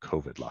during the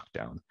COVID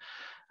lockdown.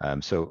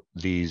 So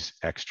these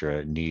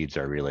extra needs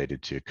are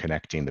related to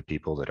connecting the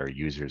people that are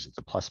users of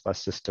the Plus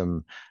Bus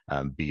system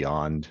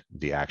beyond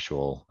the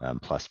actual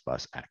Plus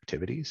Bus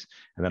activities,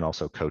 and then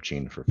also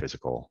coaching for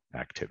physical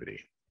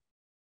activity.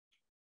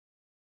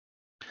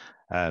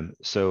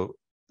 So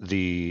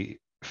the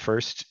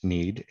first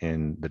need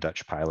in the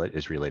Dutch pilot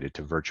is related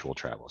to virtual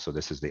travel. So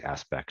this is the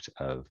aspect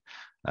of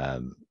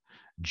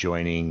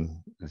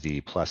joining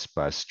the Plus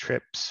Bus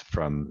trips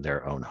from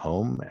their own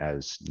home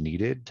as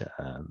needed,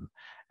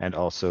 and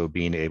also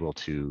being able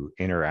to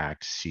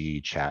interact, see,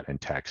 chat, and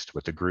text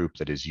with the group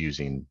that is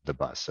using the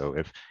bus. So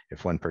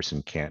if one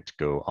person can't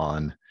go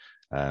on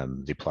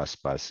the Plus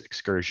Bus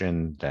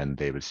excursion, then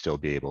they would still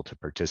be able to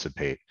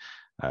participate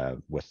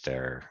with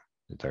their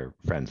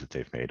friends that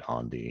they've made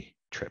on the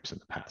trips in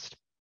the past.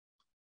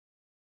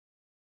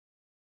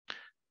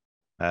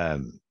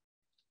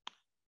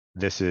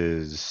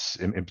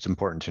 It's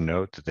important to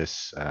note that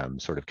this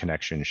sort of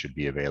connection should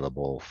be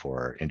available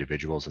for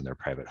individuals in their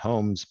private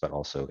homes, but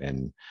also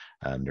in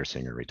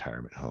nursing or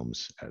retirement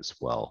homes as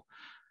well.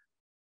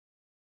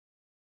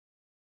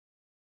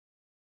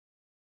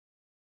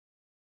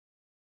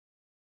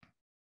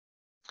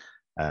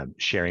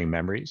 Sharing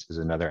memories is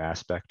another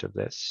aspect of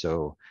this.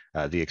 So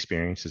the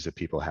experiences that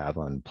people have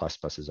on Plus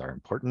Buses are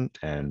important,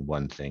 and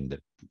one thing that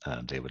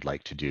they would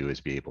like to do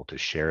is be able to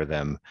share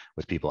them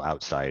with people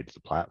outside the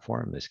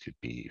platform. This could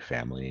be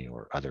family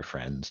or other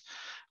friends,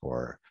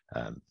 or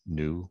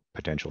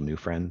potential new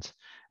friends.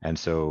 And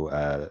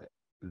so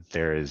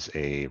there is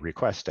a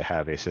request to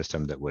have a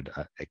system that would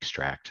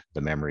extract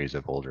the memories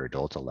of older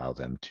adults, allow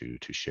them to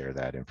share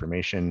that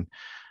information,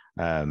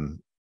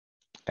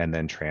 and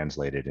then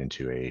translate it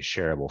into a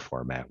shareable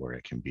format where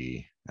it can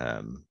be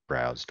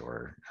browsed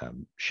or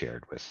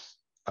shared with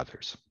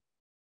others.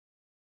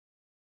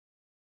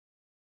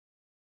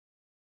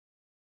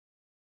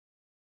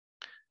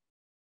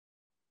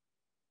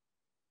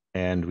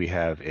 And we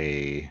have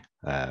a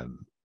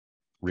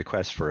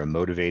request for a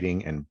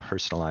motivating and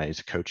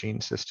personalized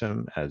coaching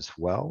system as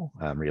well,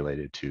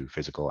 related to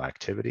physical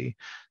activity.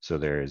 So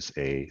there's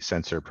a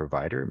sensor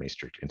provider,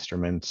 Maastricht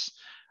Instruments,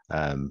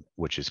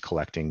 which is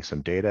collecting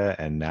some data,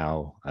 and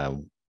now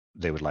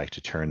they would like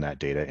to turn that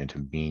data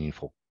into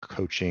meaningful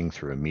coaching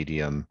through a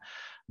medium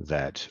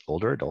that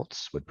older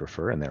adults would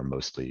prefer, and they're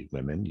mostly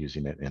women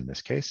using it in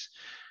this case.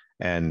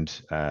 And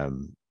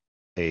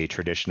a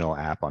traditional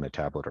app on a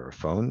tablet or a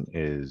phone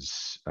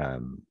is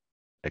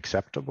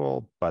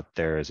acceptable, but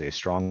there is a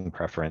strong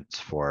preference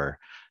for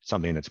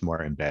something that's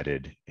more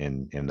embedded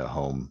in the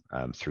home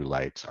through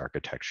lights,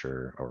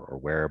 architecture, or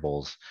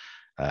wearables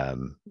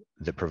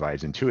that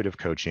provides intuitive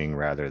coaching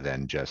rather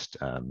than just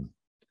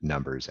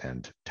numbers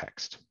and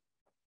text.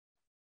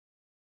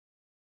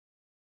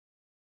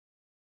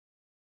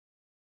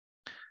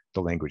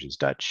 The language is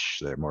Dutch.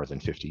 There are more than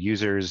 50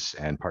 users,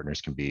 and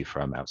partners can be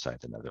from outside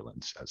the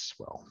Netherlands as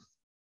well.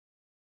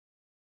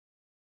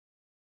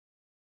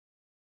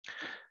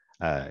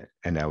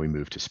 And now we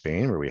move to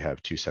Spain, where we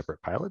have two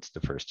separate pilots.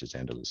 The first is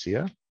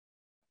Andalusia.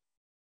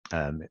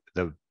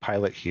 The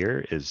pilot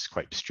here is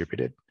quite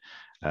distributed.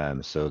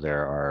 So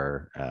there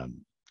are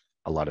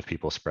a lot of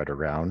people spread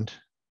around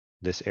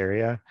this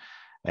area,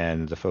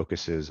 and the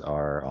focuses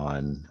are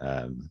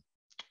on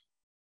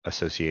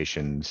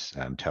associations,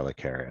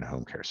 telecare, and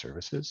home care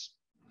services.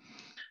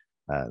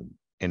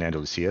 In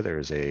Andalusia, there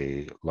is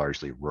a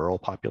largely rural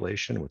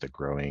population with a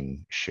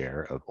growing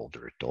share of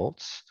older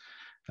adults.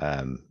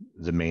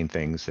 The main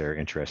things they're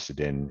interested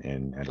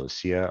in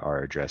Andalusia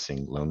are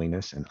addressing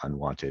loneliness and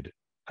unwanted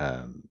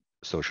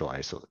social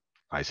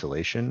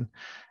isolation,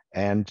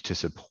 and to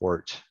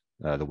support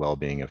the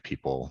well-being of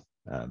people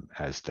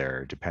as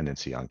their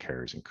dependency on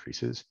carers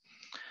increases.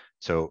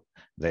 So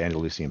the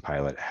Andalusian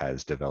pilot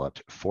has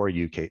developed 4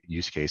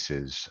 use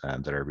cases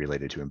that are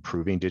related to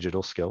improving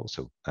digital skills,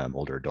 so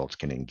older adults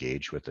can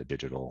engage with the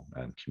digital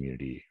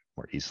community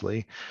more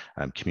easily,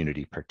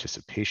 community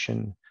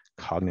participation,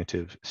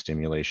 cognitive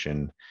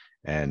stimulation,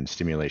 and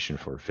stimulation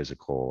for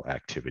physical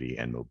activity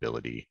and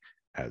mobility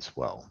as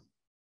well.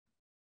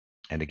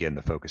 And again,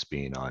 the focus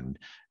being on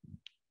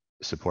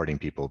supporting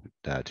people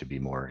to be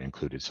more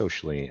included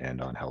socially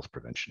and on health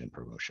prevention and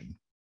promotion.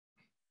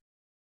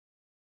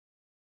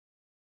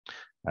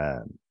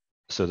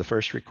 So the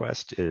first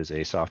request is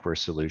a software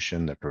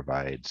solution that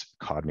provides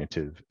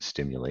cognitive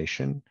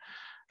stimulation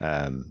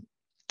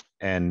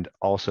and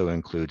also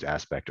includes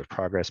aspect of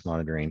progress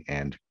monitoring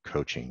and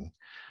coaching.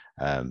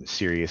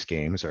 Serious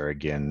games are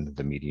again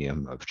the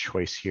medium of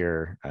choice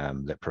here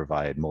that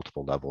provide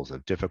multiple levels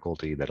of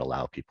difficulty that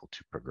allow people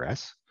to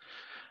progress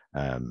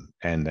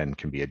and then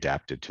can be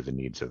adapted to the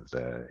needs of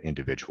the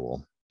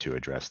individual to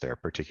address their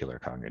particular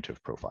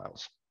cognitive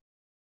profiles.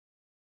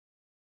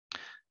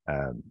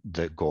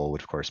 The goal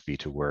would, of course, be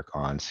to work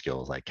on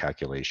skills like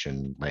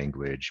calculation,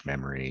 language,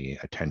 memory,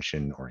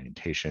 attention,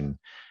 orientation,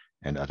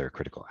 and other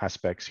critical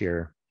aspects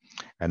here,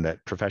 and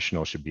that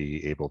professionals should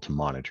be able to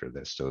monitor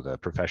this. So the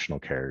professional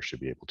care should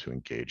be able to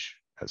engage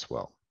as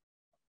well.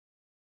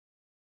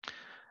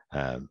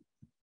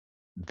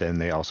 Then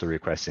they also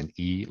request an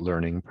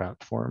e-learning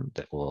platform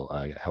that will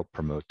help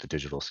promote the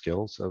digital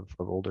skills of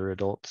older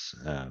adults.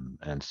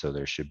 And so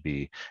there should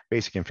be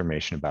basic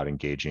information about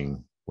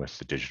engaging with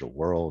the digital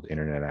world,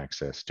 internet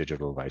access,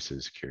 digital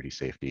devices, security,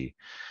 safety,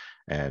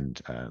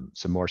 and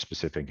some more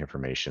specific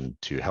information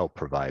to help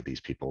provide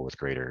these people with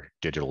greater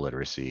digital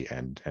literacy,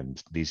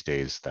 and these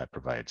days that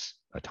provides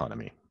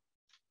autonomy.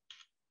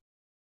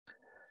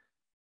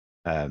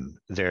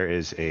 There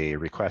is a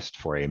request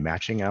for a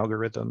matching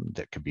algorithm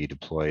that could be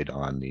deployed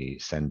on the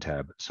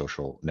CENTAB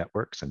social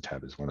network.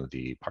 CENTAB is one of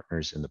the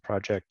partners in the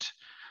project,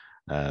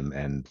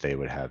 and they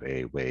would have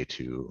a way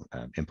to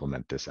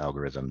implement this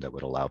algorithm that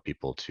would allow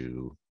people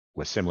to,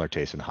 with similar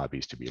tastes and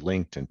hobbies, to be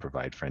linked and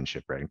provide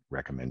friendship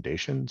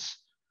recommendations.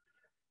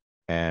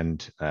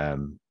 And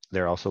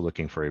they're also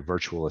looking for a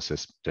virtual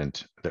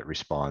assistant that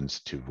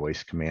responds to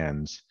voice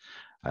commands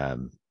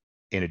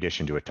in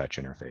addition to a touch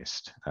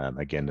interface.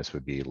 Again, this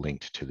would be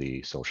linked to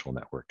the social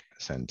network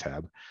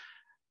CENTAB.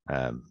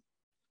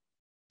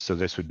 So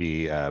this would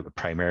be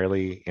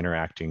primarily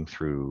interacting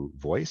through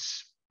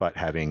voice, but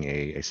having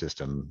a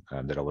system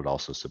that would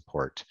also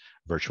support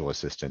virtual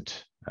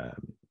assistant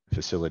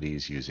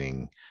facilities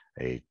using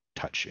a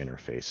touch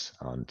interface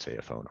on, say,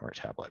 a phone or a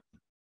tablet.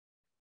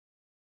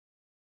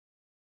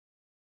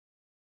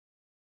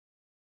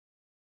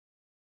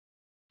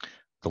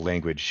 The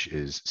language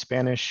is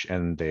Spanish,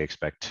 and they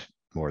expect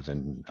more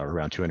than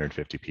around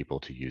 250 people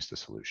to use the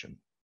solution.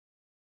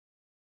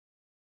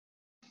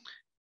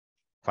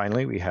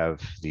 Finally, we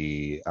have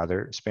the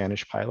other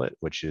Spanish pilot,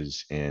 which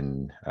is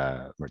in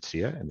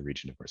Murcia, in the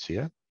region of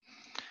Murcia.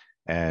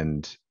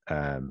 And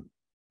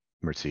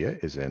Murcia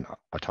is an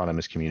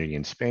autonomous community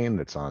in Spain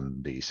that's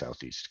on the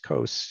southeast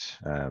coast,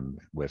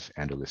 with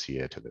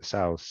Andalusia to the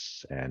south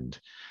and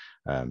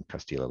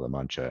Castilla-La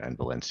Mancha and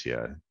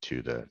Valencia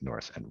to the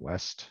north and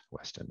west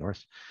and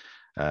north.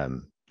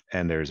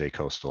 And there's a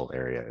coastal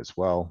area as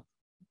well.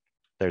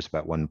 There's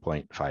about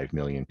 1.5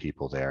 million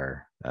people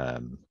there,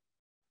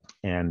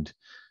 and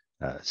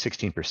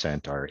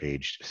 16% are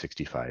aged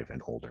 65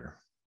 and older.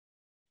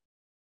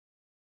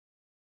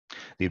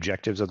 The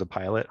objectives of the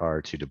pilot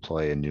are to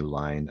deploy a new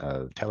line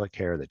of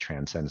telecare that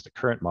transcends the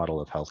current model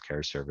of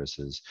healthcare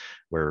services,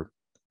 where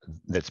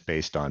that's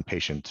based on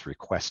patients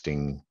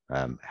requesting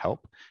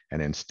help,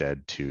 and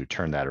instead to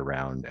turn that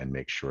around and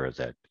make sure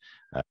that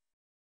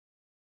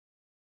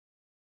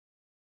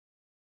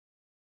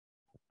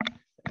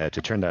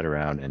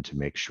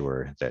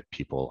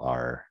people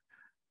are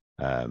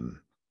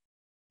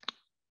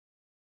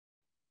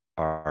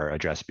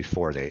addressed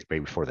before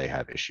they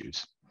have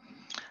issues.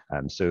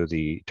 So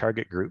the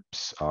target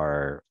groups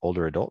are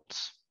older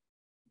adults,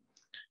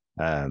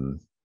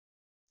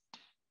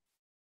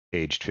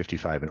 aged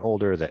 55 and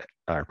older, that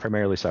are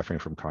primarily suffering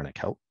from chronic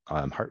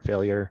heart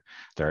failure.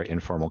 There are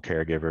informal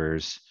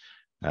caregivers,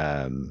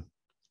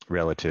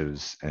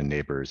 relatives and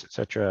neighbors,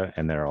 etc.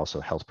 And there are also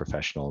health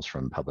professionals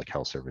from public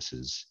health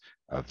services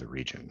of the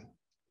region.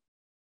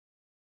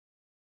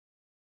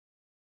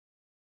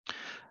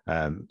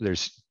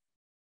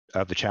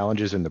 Of the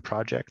challenges in the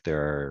project,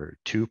 there are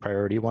two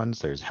priority ones.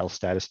 There's health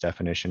status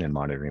definition and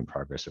monitoring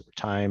progress over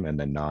time, and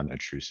then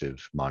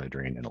non-intrusive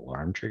monitoring and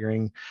alarm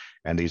triggering.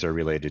 And these are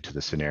related to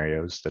the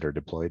scenarios that are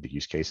deployed, the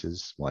use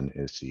cases. One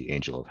is the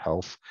Angel of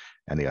Health,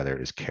 and the other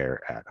is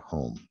care at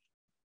home.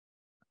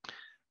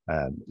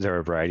 There are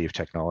a variety of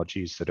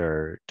technologies that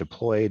are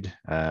deployed,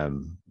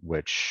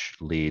 which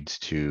leads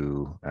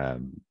to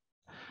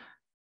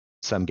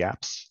some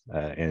gaps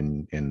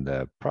in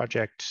the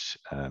project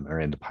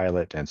or in the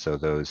pilot. And so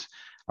those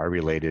are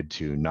related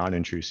to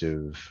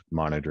non-intrusive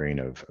monitoring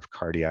of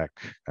cardiac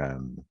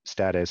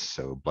status,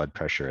 so blood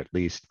pressure at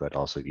least, but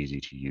also easy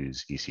to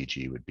use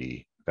ECG would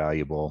be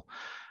valuable.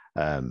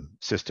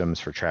 Systems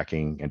for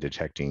tracking and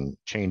detecting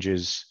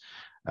changes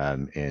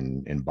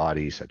in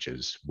body, such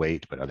as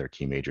weight, but other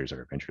key measures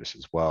are of interest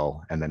as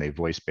well. And then a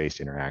voice-based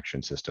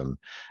interaction system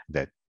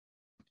that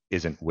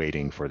isn't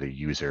waiting for the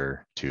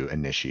user to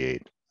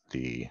initiate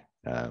the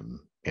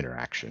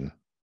interaction.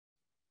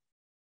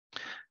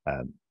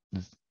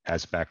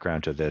 As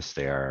background to this,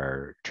 they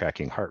are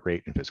tracking heart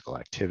rate and physical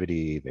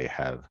activity. They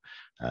have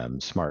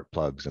smart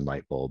plugs and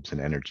light bulbs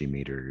and energy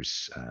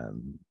meters.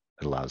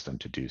 It allows them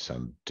to do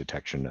some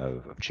detection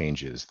of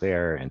changes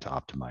there and to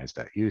optimize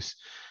that use.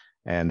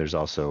 And there's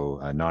also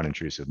a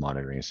non-intrusive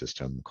monitoring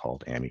system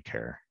called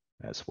AmiCare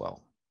as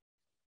well.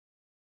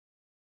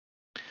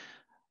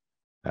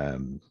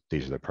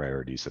 These are the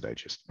priorities that I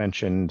just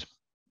mentioned.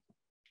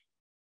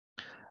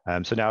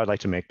 So now I'd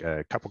like to make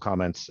a couple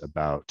comments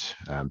about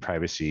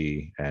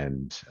privacy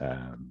and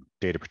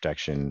data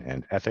protection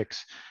and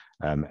ethics.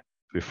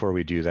 Before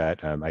we do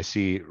that, I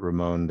see,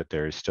 Ramon, that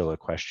there is still a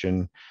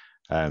question.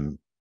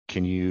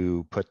 Can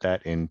you put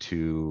that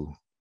into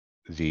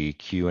the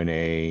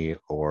Q&A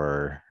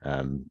or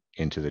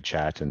into the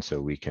chat, and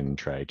so we can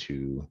try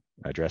to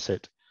address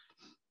it?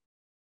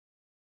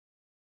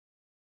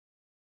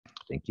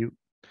 Thank you.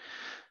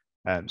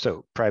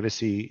 So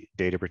privacy,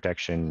 data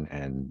protection,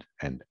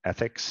 and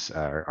ethics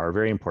are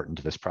very important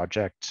to this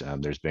project.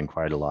 There's been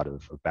quite a lot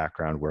of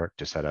background work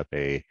to set up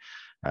a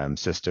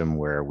system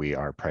where we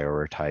are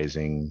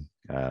prioritizing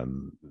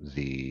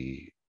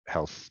the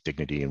health,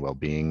 dignity, and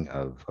well-being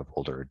of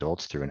older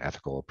adults through an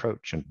ethical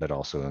approach, and that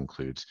also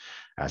includes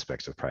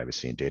aspects of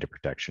privacy and data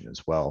protection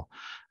as well.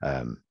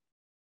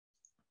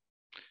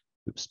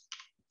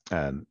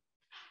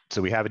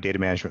 So we have a data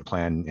management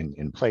plan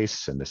in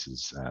place, and this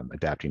is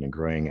adapting and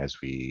growing as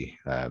we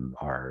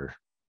are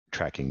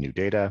tracking new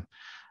data.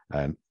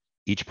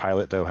 Each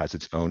pilot, though, has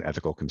its own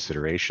ethical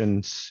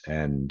considerations,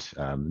 and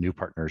new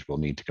partners will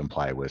need to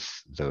comply with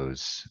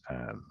those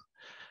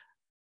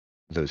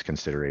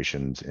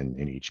considerations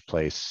in each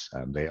place.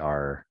 They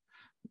are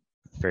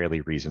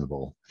fairly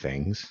reasonable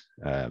things,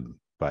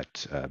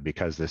 but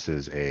because this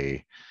is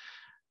a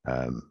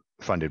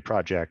funded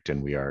project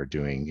and we are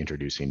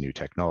introducing new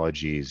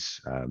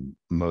technologies,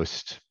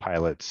 most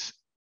pilots,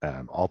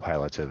 all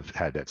pilots have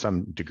had at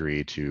some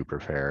degree to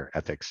prepare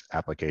ethics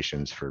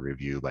applications for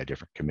review by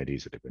different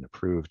committees that have been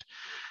approved.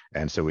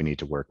 And so we need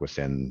to work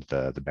within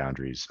the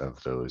boundaries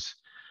of those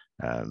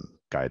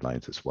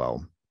guidelines as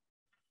well.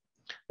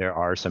 There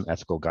are some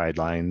ethical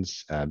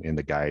guidelines in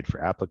the guide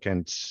for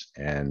applicants,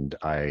 and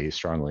I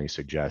strongly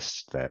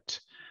suggest that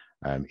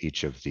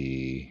each of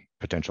the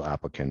potential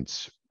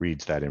applicants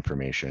reads that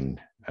information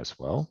as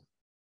well.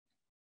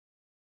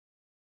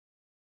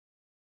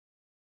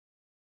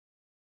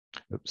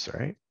 Oops,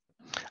 sorry.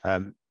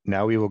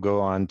 Now we will go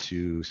on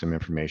to some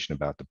information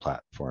about the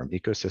platform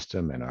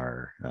ecosystem and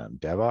our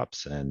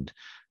DevOps. And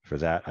for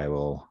that, I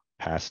will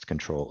pass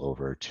control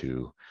over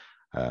to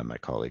my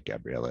colleague,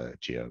 Gabriella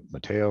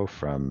Giammatteo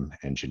from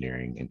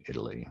Engineering in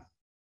Italy.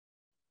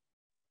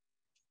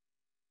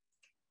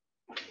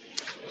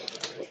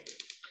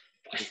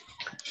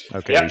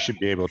 Okay, yeah. You should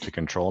be able to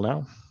control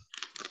now.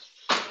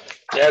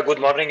 Yeah, good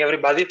morning,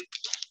 everybody.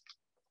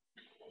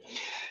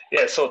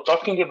 Yeah, so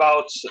talking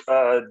about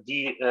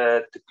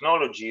the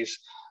technologies,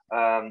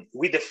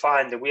 we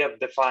have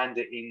defined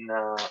in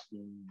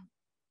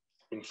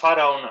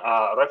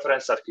Pharaon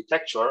reference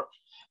architecture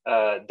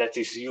that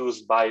is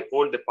used by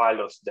all the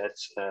pilots that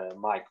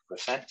Mike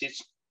presented,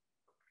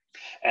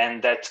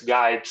 and that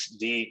guides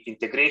the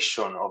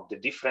integration of the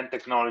different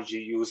technology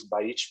used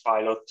by each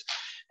pilot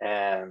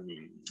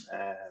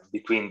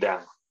between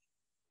them.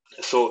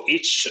 So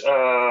each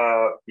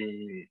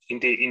in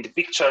the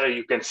picture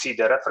you can see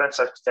the reference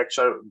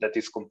architecture that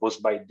is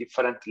composed by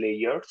different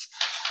layers.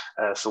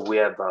 So we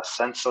have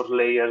sensor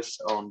layers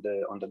on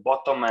the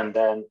bottom, and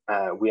then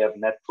we have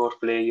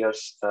network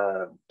layers,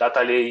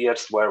 data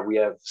layers, where we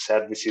have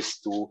services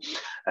to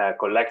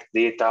collect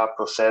data,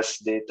 process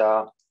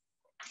data,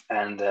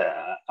 and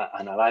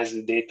analyze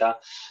the data.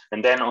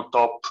 And then on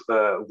top,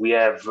 we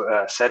have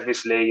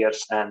service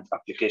layers and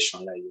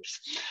application layers.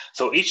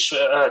 So each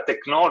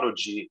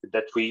technology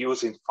that we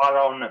use in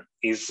Pharaon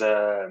is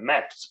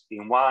mapped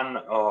in one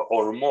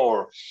or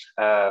more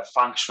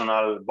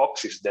functional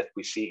boxes that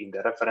we see in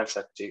the reference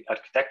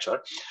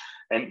architecture.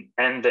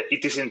 And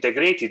it is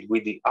integrated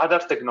with the other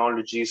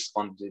technologies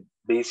on the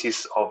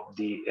basis of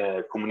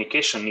the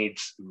communication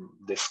needs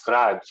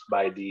described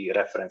by the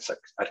reference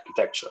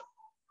architecture.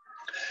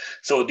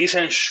 So this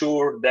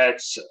ensures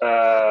that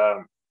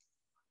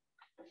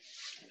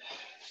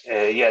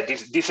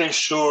this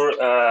ensures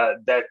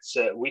that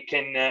we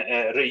can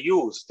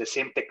reuse the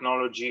same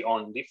technology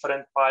on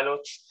different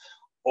pilots,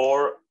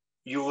 or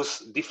use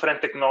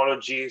different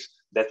technologies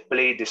that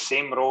play the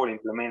same role,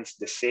 implements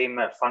the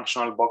same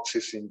functional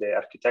boxes in the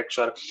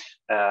architecture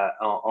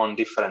on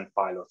different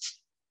pilots.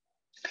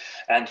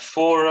 And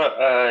for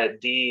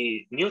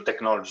the new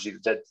technology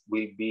that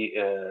will be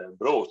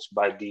brought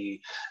by the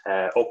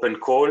open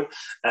call,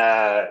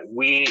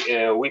 we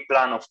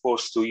plan, of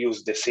course, to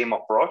use the same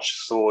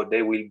approach. So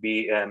they will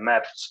be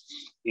mapped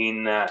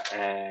in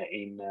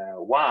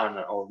one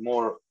or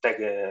more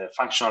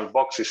functional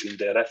boxes in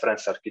the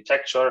reference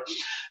architecture,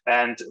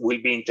 and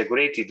will be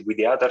integrated with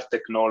the other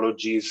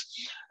technologies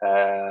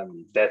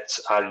that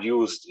are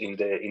used in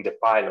the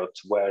pilot,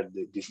 where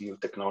this new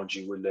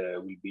technology will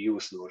be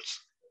used also.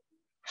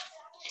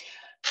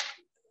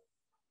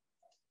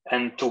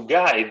 And to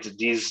guide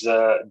this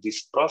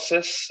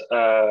process,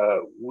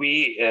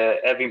 we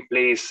have in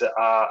place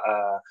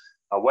a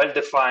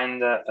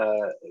well-defined,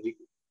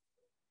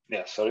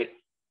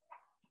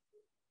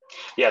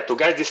 to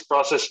guide this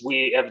process,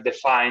 we have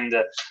defined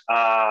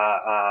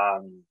a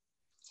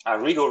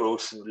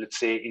rigorous, let's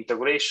say,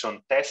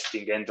 integration,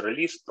 testing, and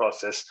release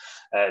process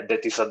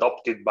that is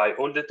adopted by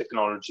all the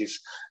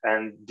technologies,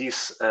 and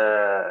this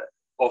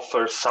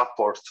offers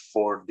support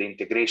for the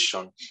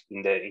integration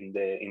in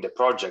the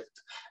project,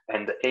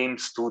 and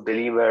aims to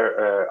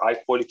deliver high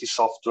quality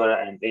software,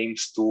 and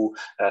aims to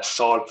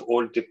solve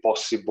all the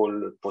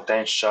possible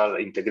potential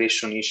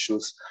integration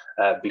issues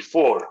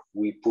before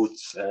we put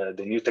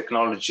the new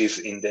technologies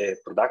in the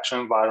production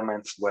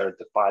environments where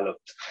the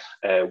pilot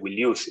will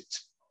use it.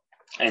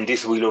 And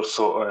this will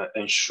also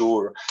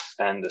ensure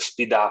and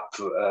speed up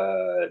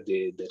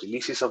the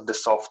releases of the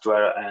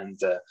software,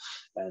 and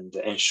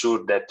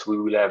ensure that we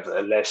will have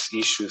less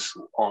issues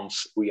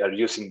once we are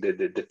using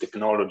the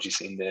technologies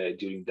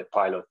during the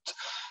pilot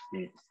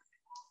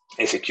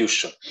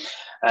execution.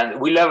 And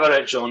we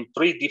leverage on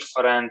three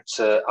different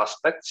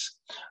aspects.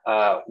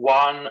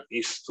 One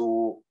is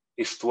to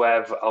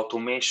have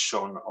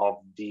automation of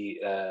the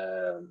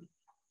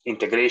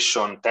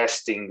integration,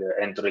 testing,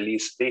 and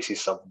release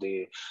phases of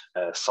the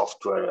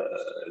software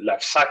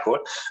lifecycle.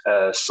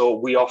 So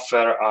we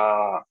offer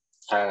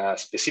a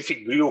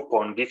specific group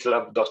on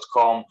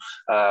GitLab.com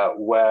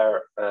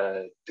where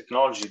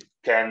technology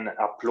can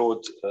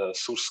upload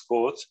source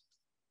code,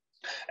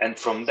 and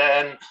from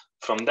there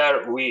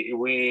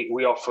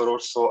we offer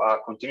also a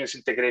continuous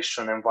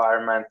integration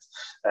environment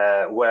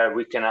where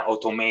we can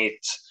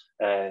automate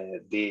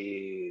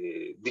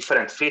the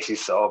different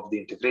phases of the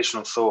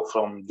integration. So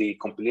from the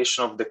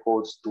compilation of the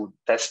code to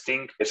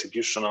testing,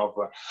 execution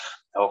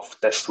of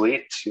test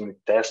suite,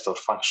 unit test, or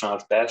functional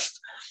test,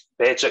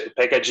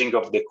 packaging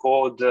of the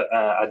code,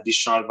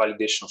 additional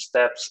validation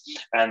steps,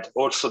 and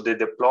also the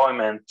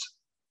deployment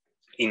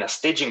in a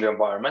staging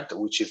environment,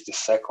 which is the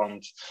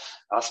second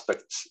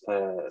aspect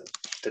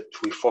that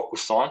we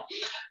focus on.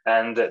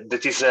 And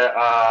that is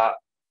an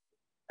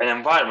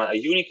environment, a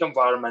unique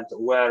environment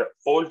where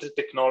all the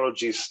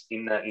technologies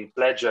in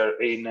Pledger,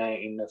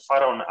 in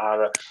Pharaon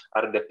are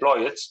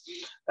deployed,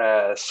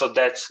 so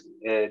that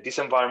this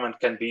environment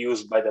can be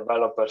used by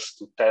developers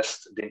to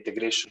test the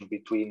integration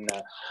between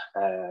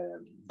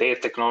their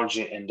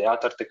technology and the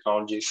other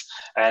technologies.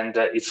 And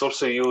it's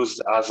also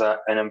used as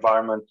an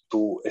environment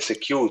to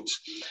execute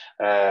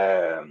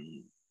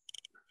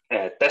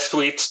test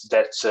suites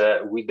that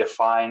we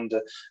defined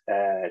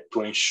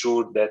to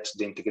ensure that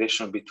the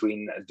integration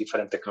between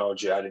different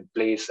technology are in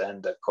place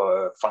and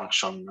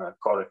function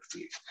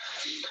correctly.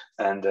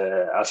 And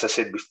as I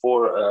said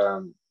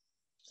before,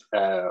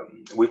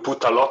 we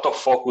put a lot of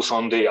focus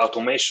on the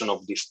automation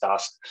of this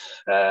task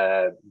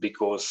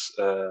because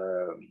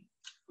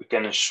we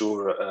can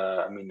ensure,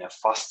 a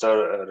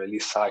faster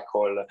release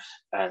cycle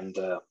and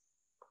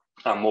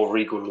a more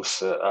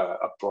rigorous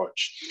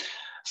approach.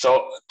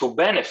 So to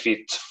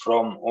benefit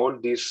from all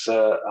these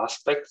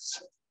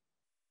aspects,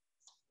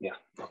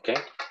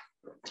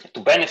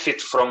 to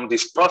benefit from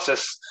this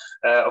process,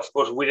 of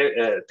course,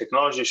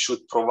 technology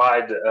should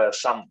provide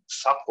some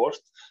support,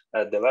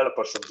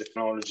 developers of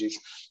technologies,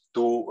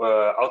 to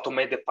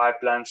automate the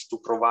pipelines, to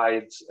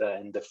provide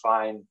and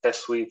define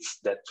test suites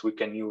that we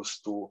can use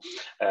to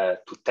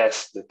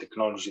test the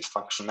technology's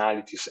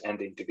functionalities and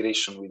the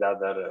integration with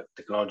other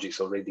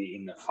technologies already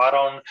in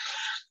Pharaon.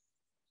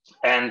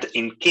 And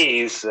in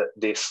case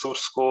the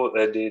source code,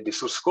 the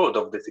source code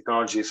of the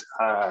technologies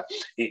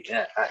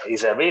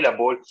is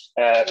available,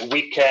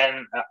 we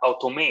can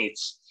automate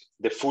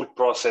the full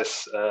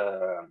process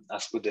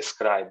as we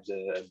described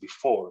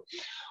before.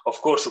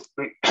 Of course,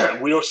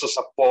 we also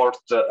support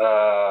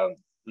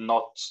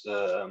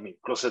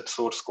closed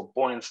source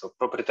components or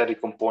proprietary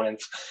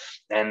components,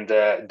 and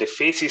the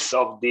phases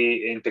of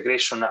the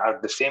integration are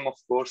the same, of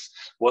course.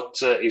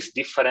 What is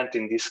different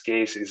in this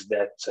case is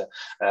that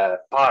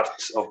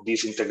parts of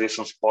this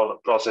integration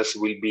process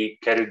will be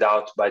carried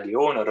out by the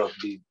owner of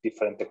the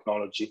different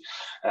technology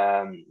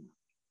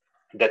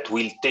that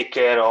will take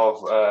care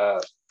of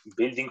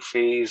building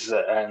phase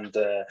and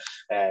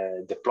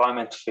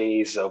deployment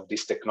phase of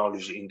this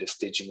technology in the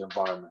staging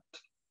environment.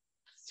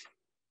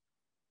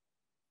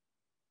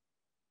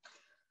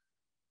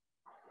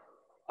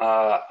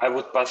 I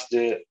would pass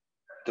the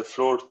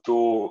floor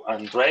to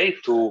Andrei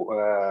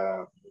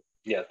to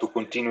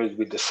continue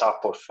with the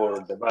support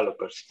for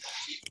developers.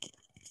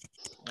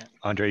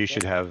 Andrei, you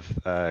should have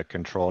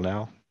control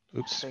now.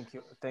 Oops.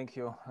 Thank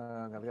you,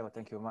 Gabriela.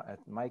 Thank you,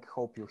 Mike.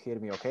 Hope you hear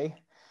me okay.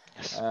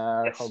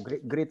 Yes.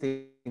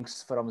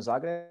 Greetings from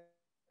Zagreb.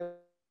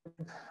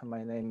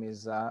 My name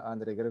is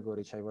Andrei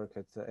Gregoric. I work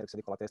at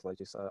Nikola Tesla,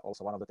 which is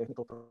also one of the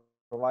technical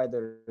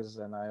providers,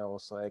 and I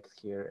also act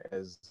here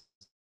as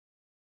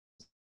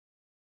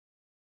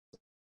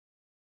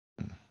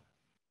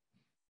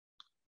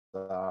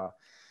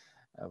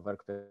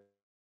work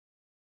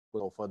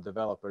for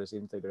developers,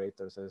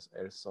 integrators,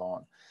 and so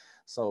on.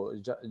 So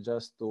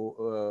just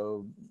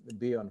to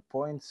be on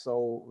point,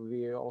 so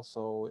we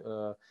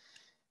also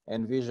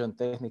envision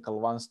technical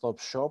one-stop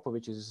shop,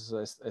 which is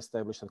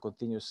established and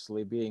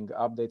continuously being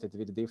updated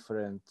with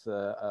different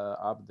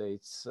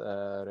updates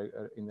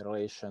in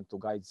relation to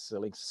guides,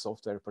 links,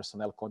 software,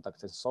 personnel,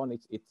 contacts, and so on.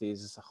 It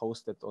is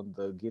hosted on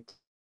the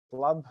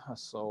GitLab.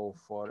 So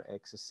for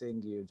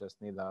accessing, you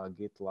just need a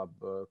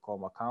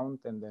GitLab.com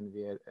account, and then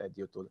we add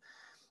you to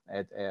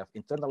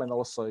internal and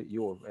also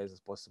you as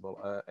possible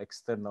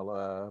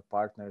external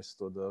partners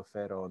to the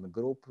Pharaon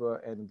group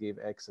and give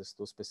access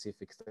to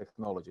specific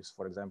technologies.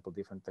 For example,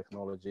 different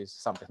technologies,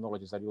 some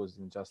technologies are used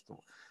in just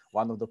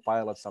one of the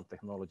pilots, some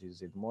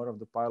technologies in more of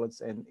the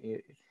pilots, and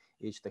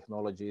each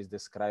technology is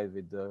described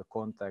with the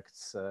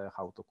contacts,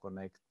 how to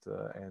connect,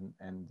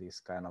 and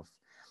this kind of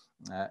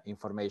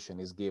information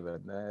is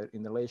given.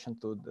 In relation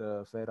to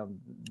the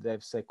Pharaon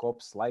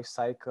DevSecOps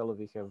lifecycle,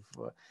 we have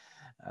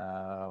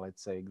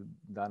let's say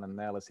done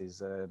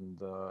analysis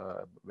and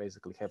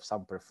basically have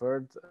some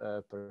preferred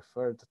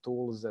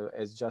tools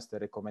as just a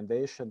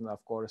recommendation.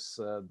 Of course,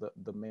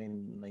 the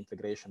main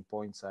integration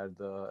points are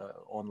the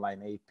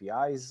online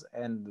APIs,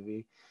 and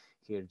we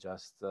here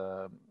just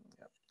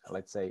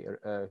let's say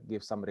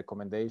give some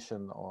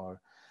recommendation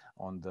or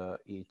on the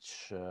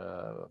each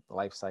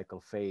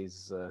lifecycle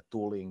phase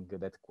tooling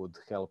that could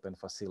help and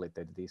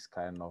facilitate this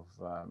kind of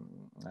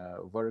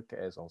work,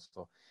 as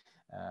also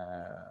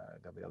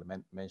Gabriel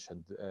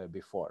mentioned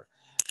before.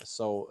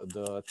 So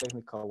the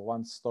technical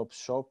one-stop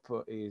shop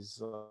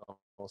is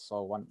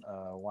also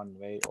one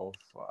way of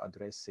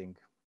addressing.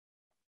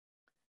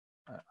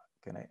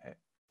 Can I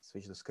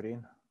switch the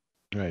screen?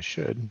 I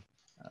should.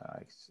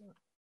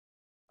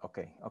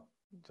 Okay.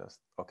 Just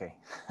okay.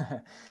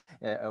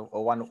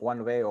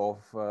 One way of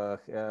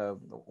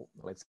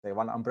let's say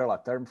one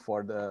umbrella term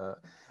for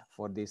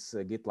this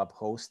GitLab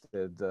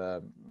hosted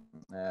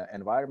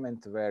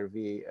environment, where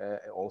we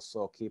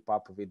also keep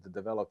up with the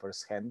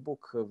developers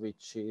handbook,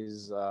 which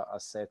is a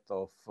set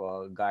of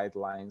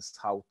guidelines,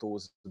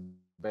 how-tos,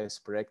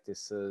 best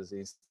practices,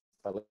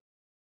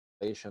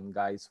 installation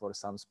guides for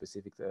some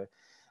specific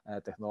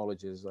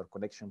technologies or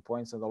connection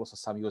points, and also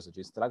some usage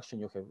instruction.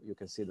 You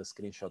can see the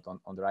screenshot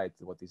on the right,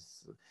 what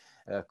is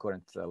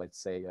current, let's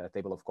say,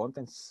 table of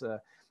contents.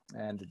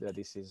 And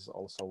this is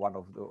also one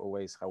of the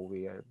ways how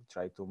we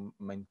try to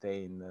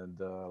maintain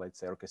the, let's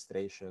say,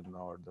 orchestration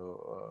or the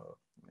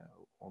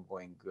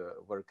ongoing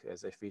work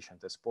as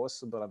efficient as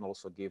possible, and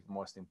also give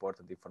most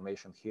important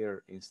information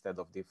here instead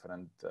of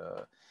different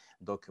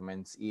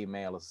documents,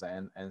 emails,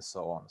 and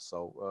so on.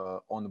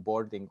 So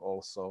onboarding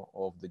also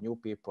of the new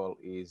people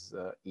is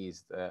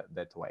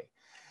that way.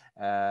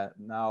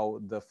 Now,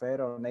 the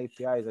Pharaon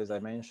APIs, as I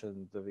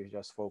mentioned, we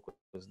just focus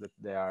that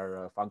they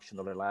are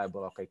functional,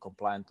 reliable, okay,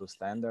 compliant to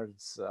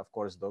standards, of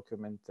course,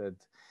 documented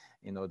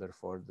in order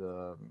for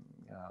the,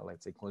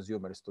 let's say,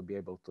 consumers to be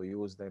able to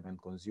use them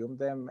and consume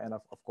them, and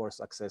of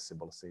course,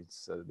 accessible,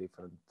 since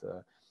different,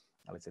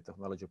 let's say,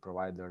 technology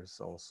providers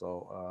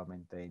also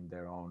maintain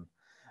their own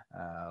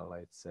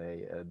let's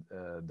say,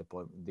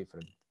 deploy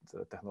different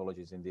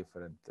technologies in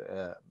different,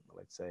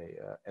 let's say,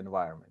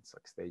 environments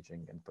like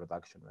staging and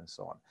production and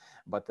so on.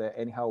 But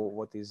anyhow,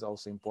 what is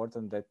also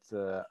important that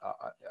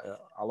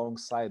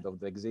alongside of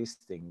the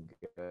existing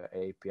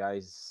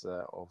APIs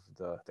of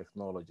the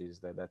technologies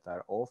that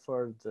are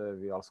offered,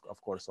 we also,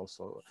 of course,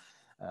 also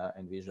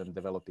envision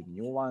developing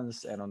new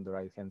ones. And on the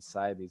right hand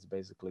side is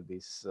basically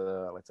this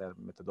let's say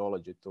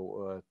methodology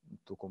to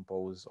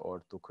compose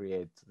or to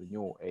create the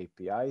new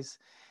APIs,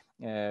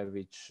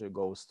 which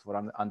goes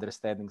for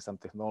understanding some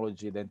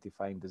technology,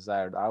 identifying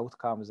desired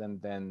outcomes,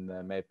 and then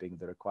mapping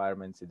the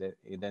requirements,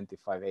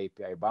 identify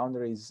API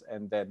boundaries,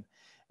 and then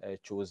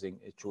choosing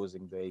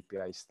the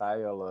API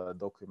style,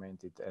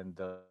 document it, and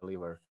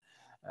deliver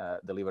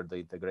the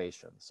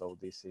integration. So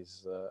this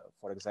is,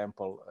 for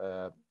example,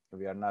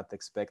 we are not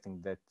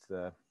expecting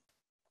that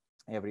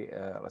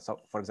so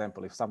for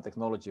example, if some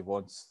technology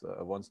wants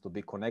to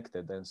be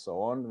connected and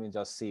so on, we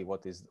just see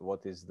what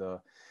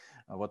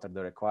are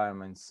the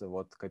requirements,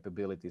 what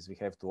capabilities we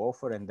have to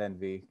offer, and then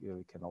we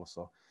can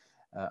also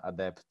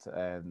adapt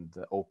and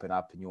open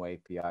up new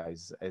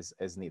APIs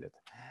as needed.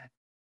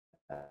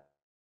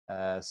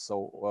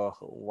 So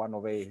one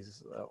of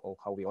ways of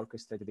how we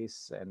orchestrate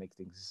this and make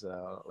things,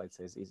 let's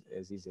say,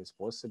 as easy as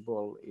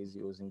possible is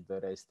using the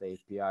REST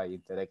API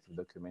interactive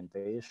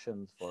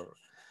documentation for.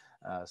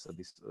 So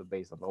this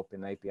based on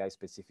open API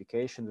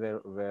specification,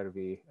 where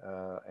we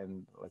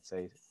and let's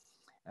say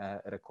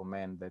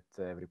recommend that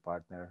every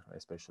partner,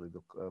 especially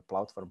the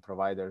platform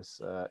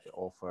providers,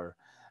 offer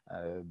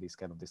this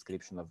kind of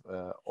description of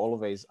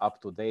always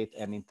up-to-date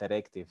and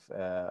interactive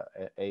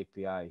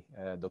API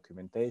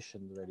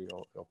documentation, where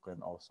you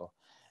can also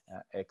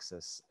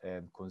access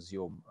and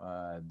consume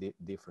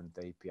different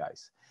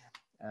APIs.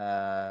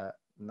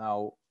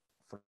 Now,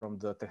 from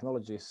the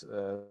technologies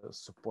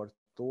support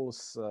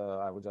tools,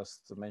 I will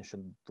just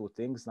mention two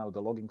things. Now,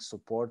 the logging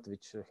support,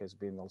 which has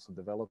been also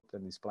developed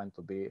and is planned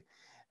to be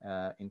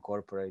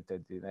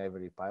incorporated in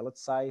every pilot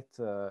site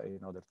in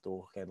order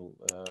to handle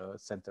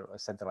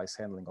centralized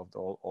handling of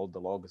all the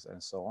logs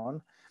and so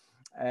on.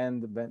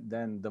 And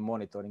then the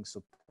monitoring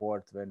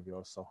support, when we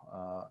also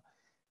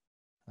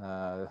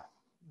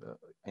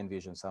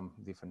envision some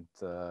different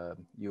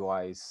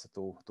UIs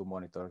to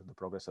monitor the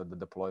progress of the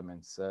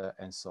deployments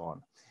and so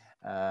on.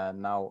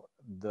 Now,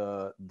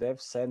 the dev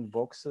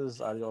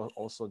sandboxes are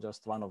also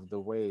just one of the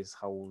ways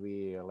how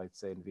we, let's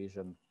say,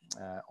 envision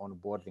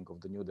onboarding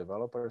of the new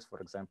developers. For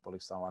example,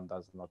 if someone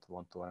does not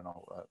want to,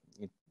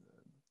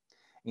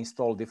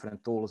 install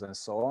different tools and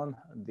so on,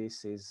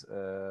 this is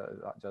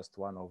just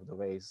one of the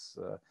ways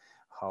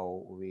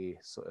how we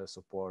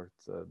support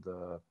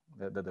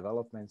the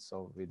development.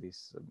 So with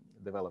these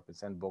development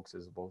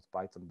sandboxes, both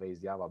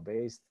Python-based,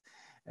 Java-based,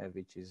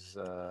 which is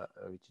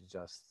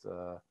just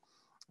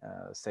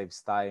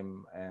saves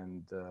time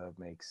and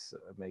makes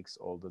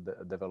all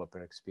the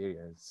developer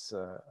experience,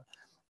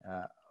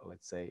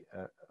 let's say,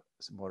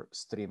 more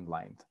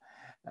streamlined.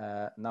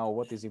 Now,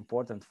 what is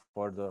important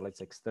for the, let's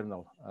say,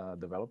 external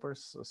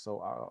developers?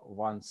 So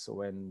once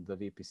when the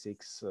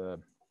VP6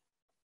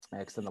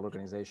 external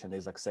organization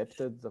is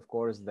accepted, of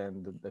course,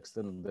 then the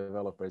external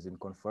developer is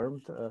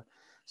confirmed.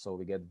 So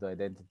we get the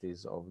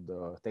identities of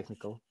the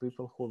technical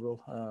people who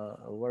will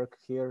work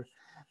here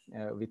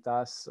with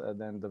us.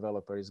 Then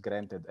developer is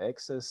granted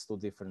access to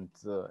different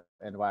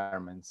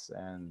environments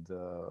and,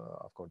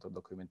 of course, the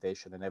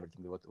documentation and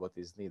everything what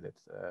is needed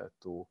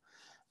to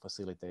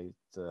facilitate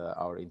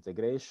our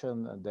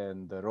integration. And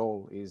then the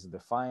role is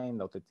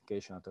defined,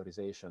 authentication,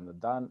 authorization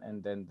done,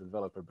 and then the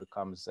developer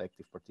becomes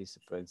active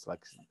participants,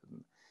 like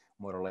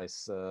more or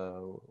less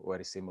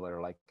very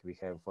similar like we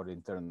have for the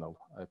internal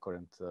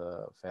current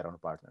Pharaon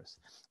partners.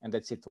 And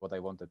that's it, what I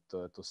wanted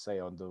to say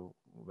on the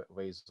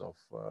ways of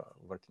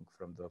working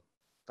from the,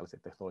 let's say,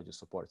 technology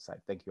support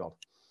side. Thank you all.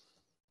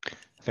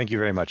 Thank you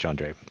very much,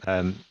 Andre.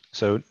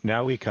 So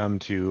now we come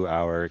to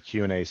our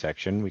Q&A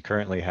section. We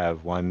currently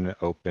have one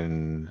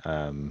open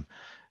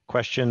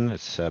question.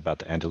 It's about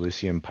the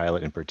Andalusian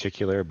pilot in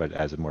particular, but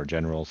as a more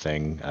general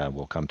thing,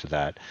 we'll come to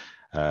that.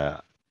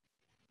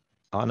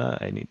 Anna,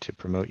 I need to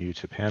promote you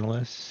to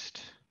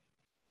panelist.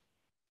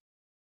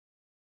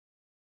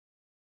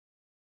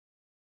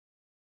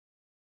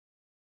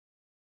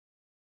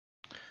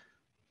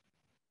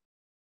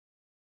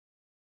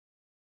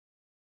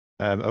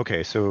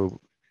 Okay,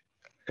 so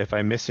if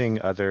I'm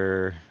missing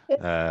other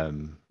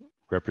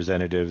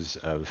representatives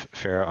of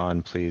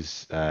Pharaon,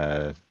 please,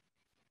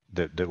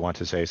 that want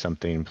to say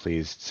something,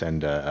 please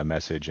send a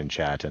message in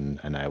chat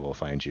and I will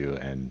find you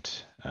and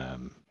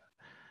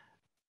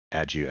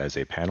add you as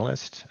a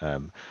panelist.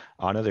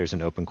 Anna, there's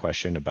an open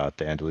question about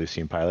the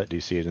Andalusian pilot. Do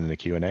you see it in the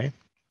Q&A?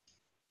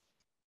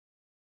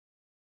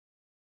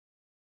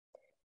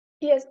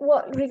 Yes,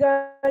 well,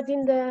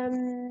 regarding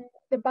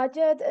the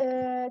budget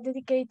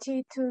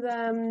dedicated to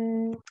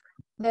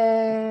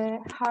the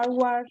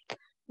hardware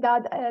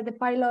that the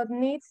pilot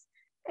needs,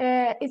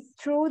 it's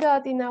true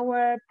that in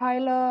our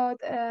pilot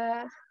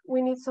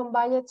we need some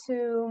budget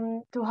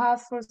to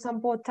have, for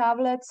example,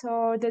 tablets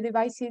or the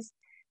devices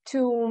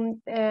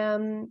to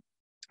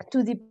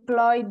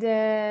deploy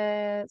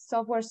the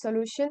software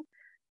solution.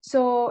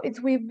 So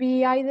it will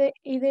be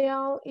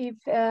ideal if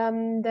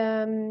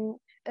the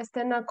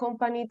external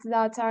companies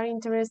that are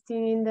interested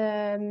in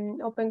the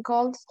open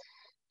calls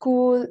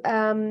could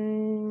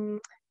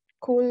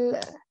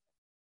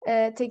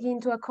take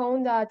into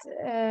account that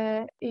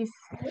if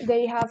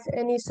they have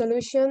any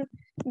solution,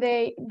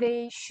 they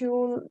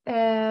should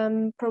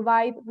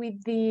provide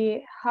with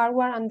the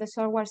hardware and the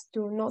software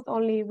too, not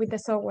only with the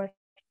software.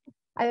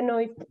 I don't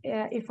know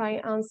if I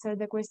answered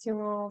the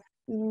question of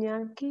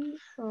Iñaki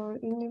or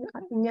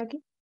Iñaki.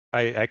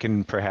 I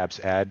can perhaps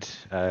add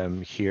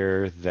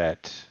here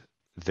that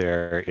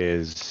there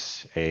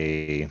is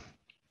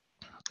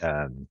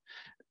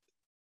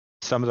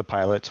some of the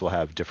pilots will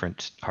have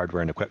different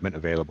hardware and equipment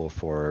available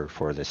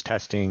for this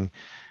testing,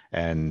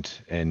 and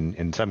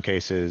in some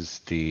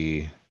cases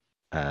the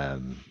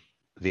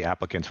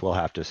applicants will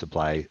have to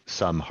supply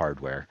some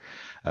hardware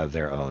of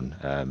their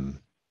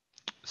own.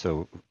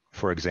 So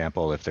for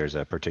example, if there's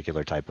a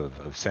particular type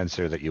of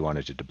sensor that you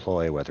wanted to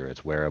deploy, whether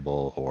it's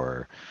wearable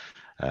or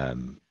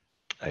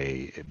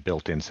a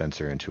built-in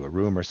sensor into a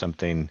room or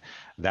something,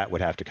 that would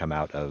have to come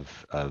out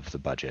of the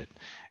budget.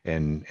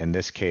 In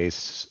this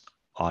case,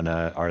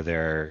 Anna, are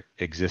there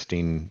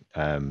existing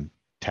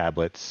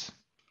tablets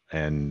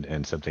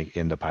and something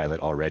in the pilot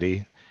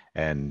already?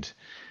 And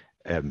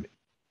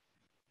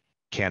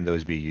can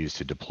those be used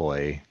to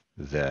deploy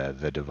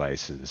the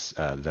devices,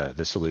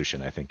 the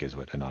solution, I think is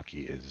what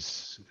Inaki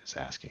is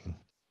asking.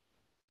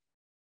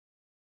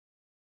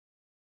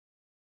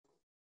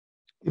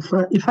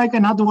 If I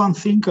can add one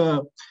thing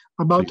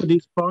about Please.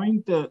 this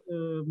point,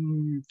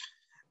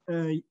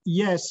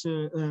 yes,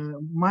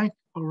 Mike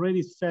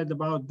already said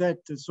about that.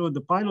 So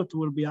the pilot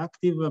will be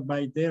active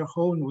by their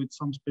own with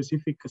some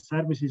specific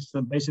services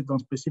based on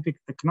specific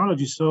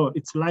technology. So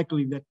it's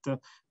likely that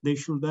they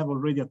should have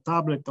already a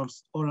tablet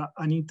or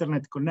an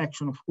internet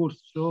connection, of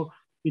course. So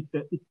it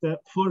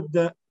for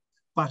the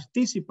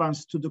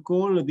participants to the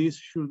call, this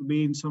should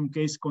be in some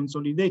case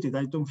consolidated.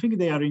 I don't think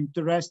they are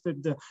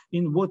interested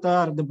in what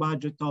are the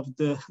budget of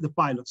the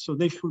pilot. So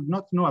they should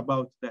not know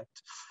about that.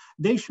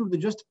 They should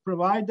just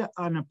provide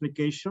an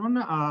application,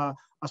 a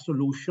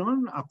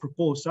solution, a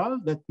proposal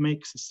that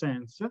makes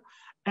sense.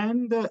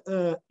 And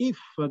if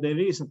there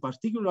is a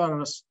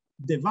particular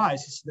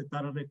devices that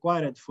are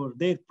required for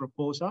their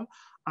proposal,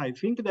 I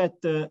think that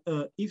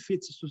if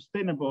it's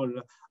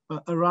sustainable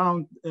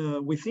around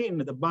within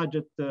the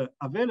budget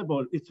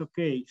available, it's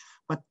okay.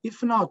 But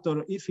if not,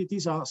 or if it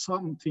is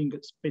something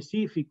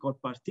specific or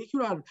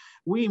particular,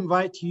 we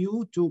invite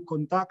you to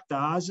contact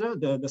us,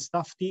 the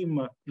staff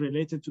team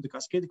related to the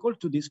Cascade call,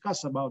 to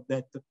discuss about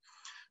that.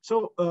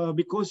 So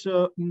because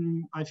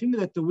I think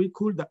that we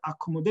could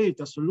accommodate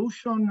a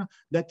solution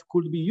that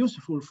could be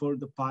useful for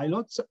the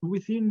pilots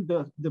within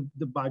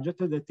the budget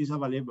that is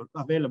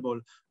available.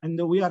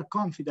 And we are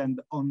confident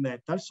on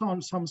that. Also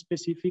on some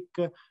specific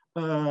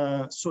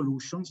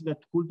solutions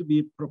that could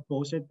be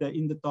proposed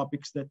in the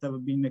topics that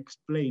have been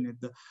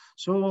explained.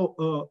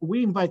 So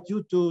we invite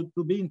you to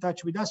be in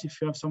touch with us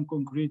if you have some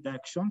concrete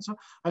actions,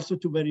 also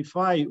to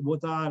verify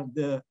what are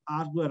the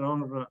hardware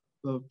or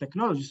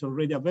technologies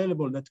already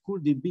available that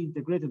could be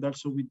integrated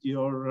also with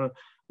your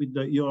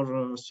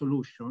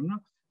solution.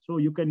 So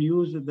you can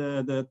use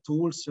the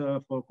tools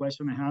for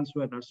question and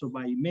answer also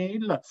by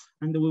email,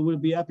 and we will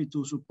be happy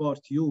to support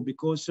you,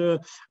 because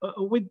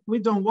we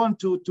don't want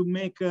to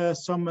make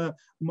some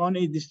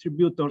money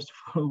distributors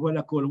for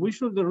Wella Call. We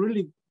should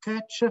really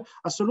catch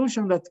a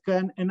solution that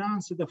can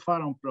enhance the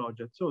Pharaon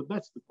project. So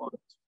that's the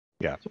point.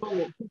 Yeah. So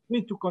feel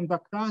free to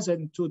contact us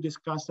and to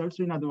discuss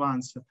also in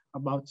advance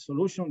about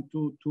solution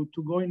to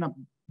go in a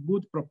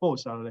good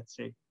proposal, let's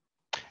say.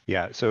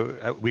 Yeah,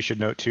 so we should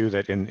note too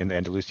that in the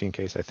Andalusian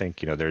case, I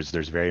think, there's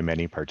very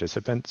many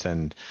participants,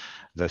 and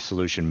the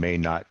solution may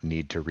not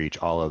need to reach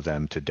all of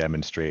them to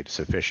demonstrate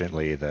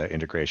sufficiently the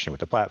integration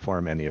with the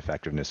platform and the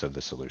effectiveness of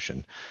the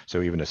solution.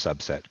 So even a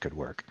subset could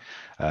work.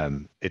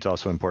 It's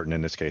also important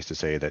in this case to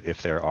say that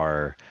if there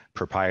are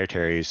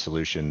proprietary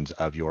solutions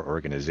of your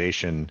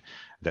organization,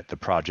 that the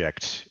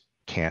project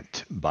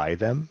can't buy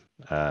them,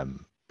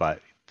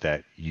 but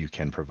that you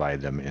can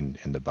provide them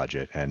in the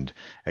budget. And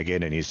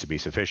again, it needs to be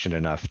sufficient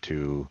enough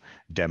to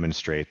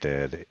demonstrate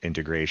the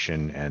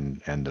integration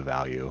and the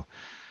value.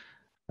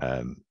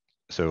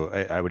 So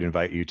I would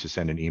invite you to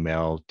send an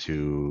email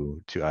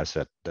to us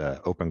at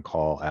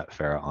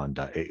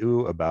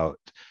opencall@pharaon.eu about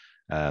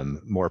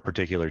more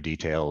particular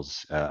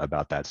details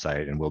about that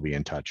site, and we'll be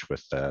in touch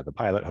with the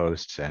pilot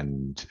hosts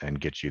and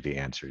get you the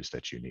answers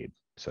that you need.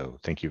 So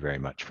thank you very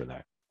much for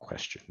that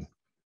question.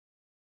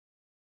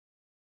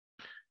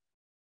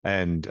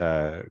 And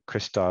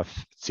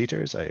Christoph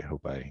Zieters, I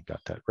hope I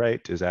got that right,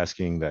 is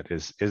asking that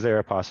is there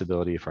a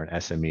possibility for an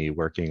SME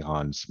working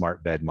on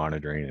smart bed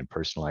monitoring and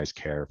personalized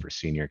care for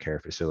senior care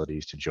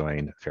facilities to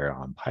join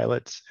Pharaon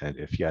pilots? And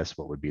if yes,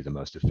 what would be the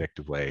most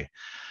effective way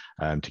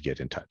to get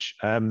in touch?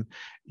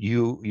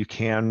 You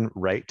can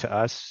write to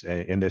us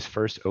in this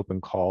first open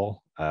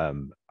call.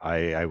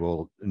 I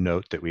will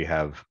note that we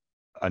have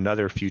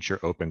another future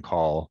open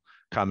call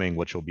coming,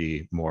 which will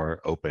be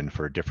more open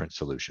for different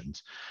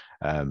solutions.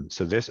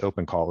 So this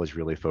open call is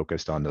really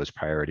focused on those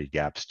priority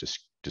gaps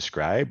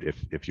described.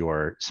 If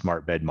your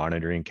smart bed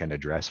monitoring can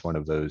address one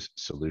of those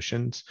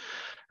solutions,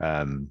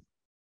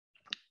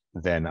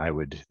 then I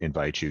would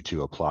invite you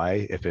to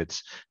apply. If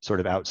it's sort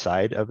of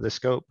outside of the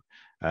scope,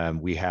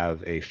 we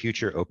have a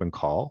future open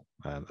call.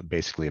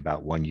 Basically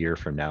about 1 year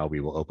from now, we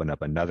will open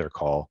up another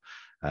call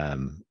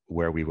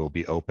where we will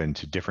be open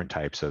to different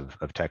types of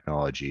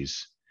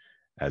technologies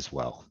as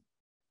well.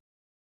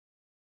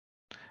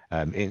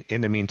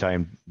 In the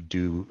meantime,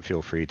 do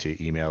feel free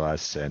to email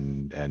us,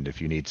 and if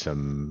you need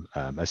some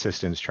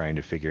assistance trying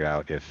to figure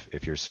out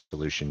if your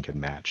solution can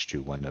match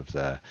to one of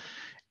the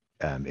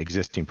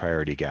existing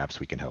priority gaps,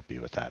 we can help you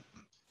with that.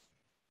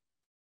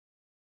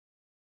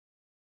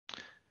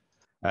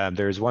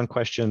 There's one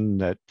question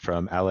that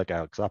from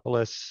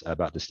Alexopoulos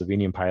about the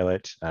Slovenian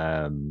pilot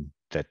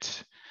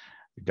that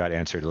got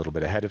answered a little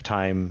bit ahead of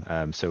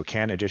time. So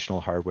can additional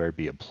hardware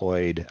be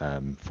employed?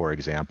 For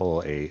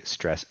example, a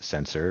stress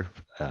sensor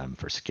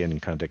for skin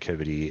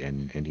conductivity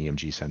and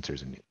EMG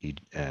sensors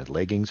and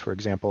leggings, for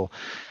example.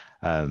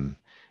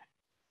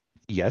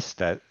 Yes,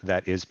 that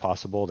is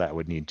possible. That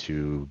would need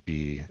to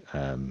be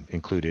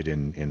included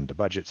in the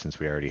budget, since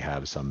we already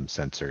have some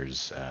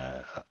sensors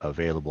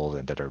available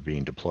that are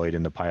being deployed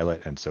in the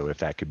pilot. And so if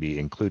that could be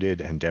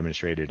included and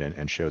demonstrated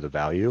and show the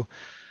value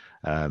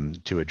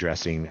to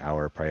addressing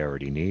our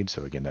priority needs.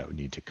 So again, that would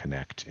need to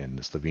connect in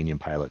the Slovenian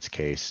pilot's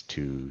case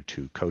to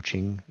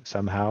coaching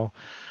somehow,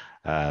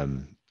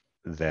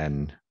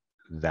 then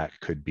that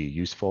could be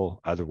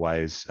useful.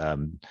 Otherwise,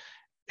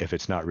 if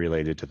it's not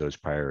related to those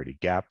priority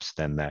gaps,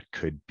 then that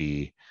could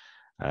be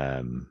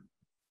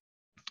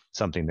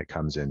something that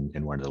comes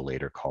in one of the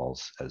later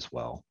calls as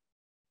well.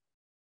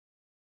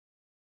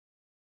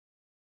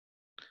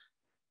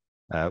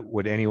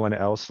 Would anyone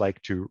else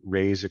like to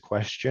raise a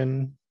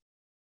question?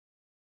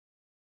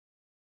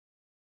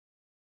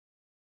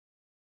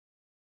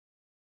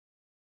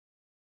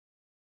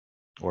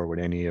 Or would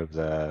any of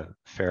the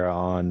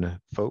Pharaon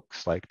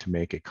folks like to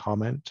make a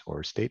comment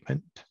or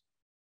statement?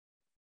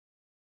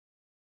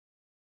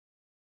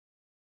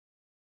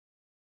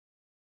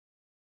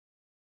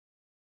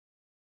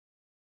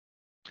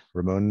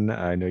 Ramon,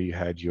 I know you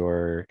had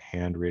your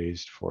hand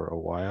raised for a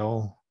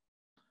while,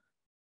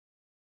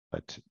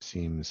 but it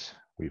seems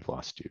we've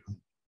lost you.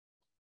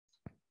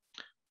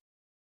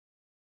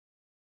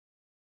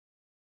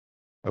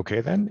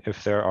 Okay, then,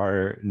 if there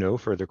are no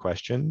further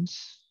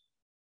questions,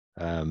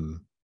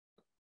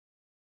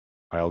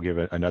 I'll give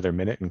it another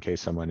minute in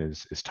case someone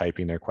is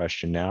typing their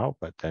question now,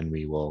 but then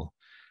we will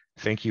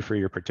thank you for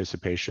your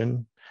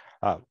participation.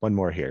 One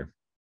more here.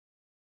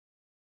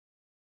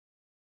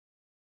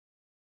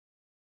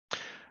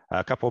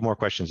 A couple more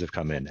questions have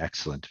come in.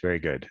 Excellent, very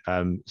good.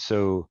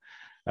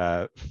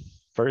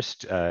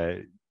 First,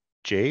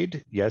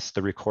 Jade, yes,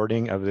 the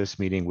recording of this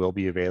meeting will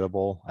be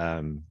available.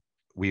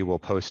 We will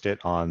post it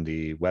on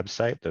the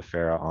website, the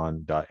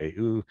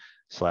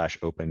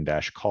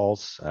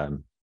pharaon.eu/open-calls.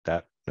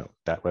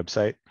 That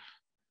website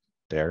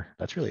there,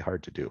 that's really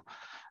hard to do.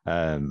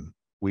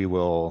 We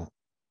will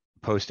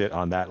post it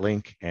on that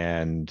link,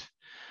 and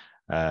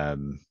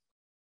then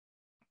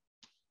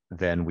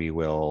we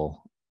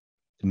will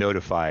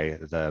notify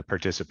the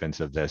participants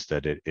of this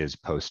that it is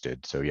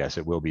posted. So yes,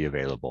 it will be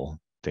available.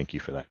 Thank you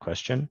for that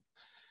question.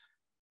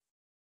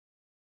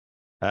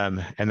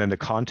 And then the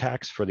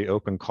contacts for the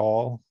open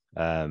call.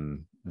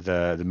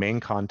 The main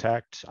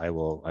contact, I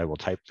will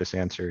type this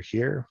answer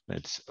here.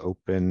 It's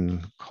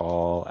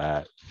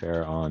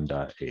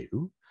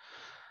opencall@pharaon.eu.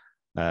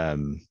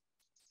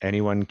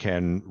 Anyone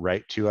can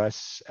write to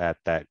us at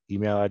that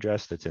email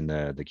address that's in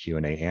the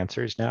Q&A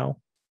answers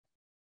now.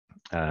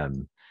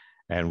 And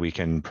we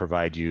can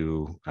provide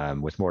you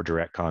with more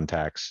direct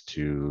contacts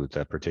to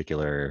the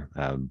particular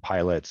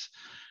pilots,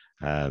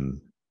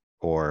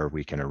 or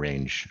we can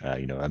arrange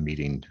a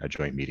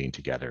joint meeting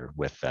together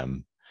with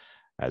them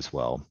as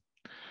well.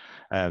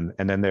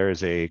 And then there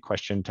is a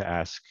question to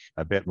ask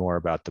a bit more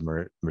about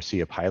the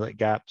Murcia pilot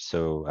gap.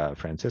 So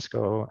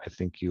Francisco, I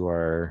think you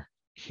are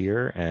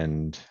here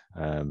and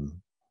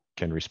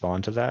can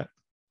respond to that.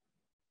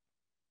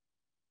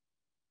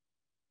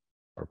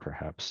 Or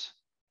perhaps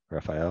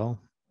Rafael.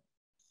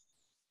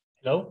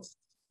 Hello.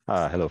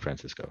 Hello,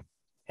 Francisco.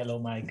 Hello,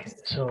 Mike.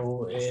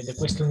 So the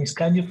question is,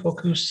 can you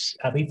focus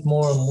a bit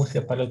more on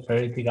Murcia pilot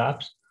priority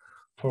gaps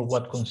for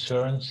what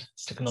concerns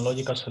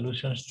technological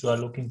solutions you are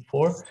looking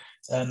for?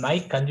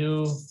 Mike, can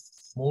you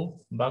move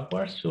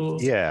backwards?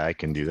 Yeah, I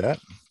can do that.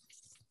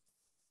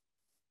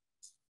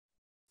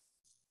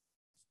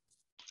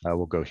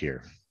 We'll go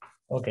here.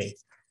 Okay,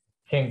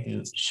 thank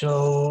you.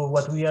 So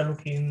what we are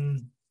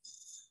looking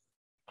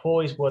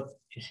for is what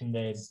is in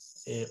the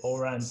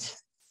orange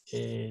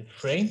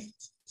frame.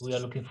 We are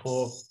looking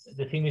for,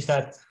 the thing is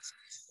that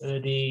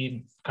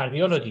the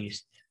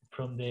cardiologists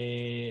from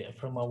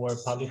our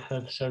public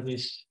health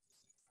service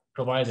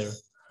provider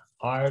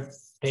are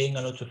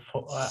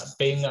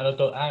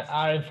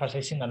are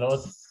emphasizing a lot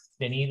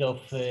the need of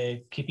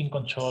keeping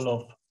control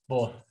of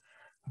both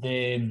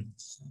the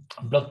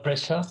blood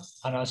pressure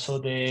and also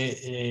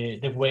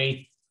the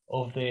weight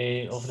of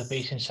the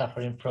patient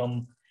suffering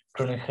from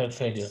chronic heart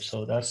failure.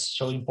 So that's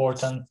so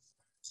important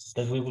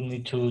that we will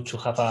need to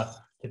have a,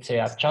 let's say,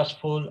 a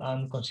trustful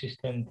and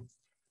consistent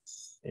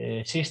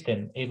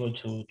system able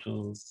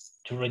to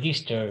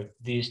register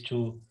these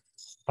two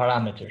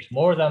parameters.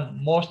 More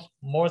than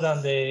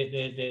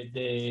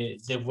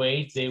the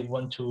weight, they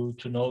want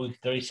to know if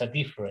there is a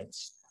difference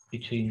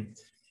between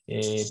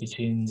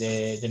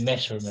the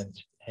measurement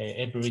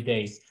every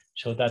day.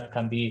 So that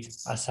can be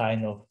a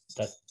sign of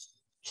that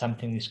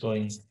something is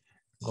going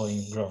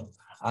wrong.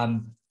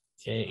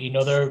 In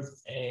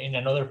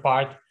another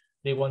part,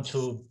 they want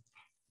to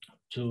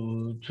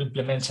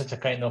implement such a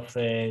kind of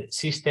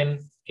system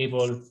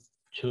able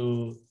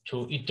to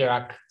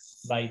interact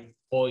by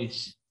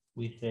voice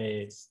with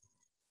the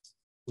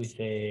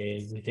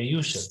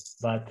user.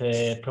 But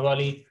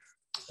probably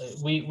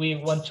we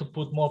want to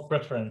put more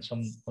preference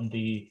on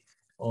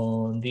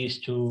these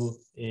two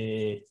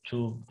the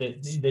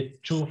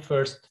two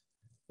first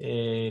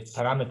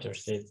parameters,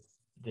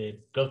 the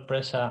blood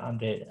pressure and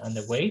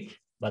the weight.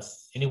 But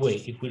anyway,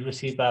 if we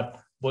receive a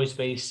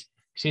voice-based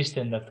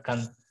system that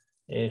can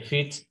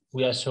fit,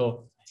 we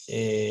also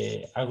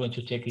are going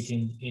to take it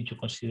into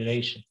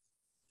consideration.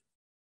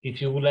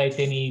 If you would like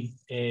any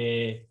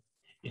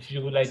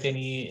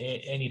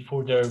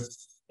further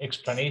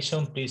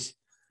explanation, please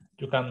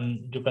you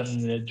can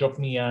drop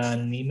me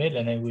an email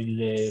and I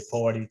will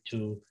forward it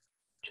to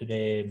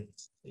the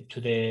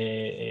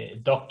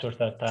doctors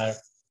that are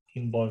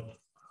involved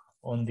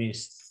on this.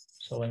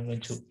 So I'm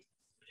going to.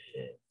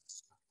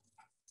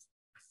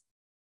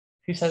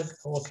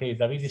 Okay,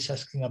 David is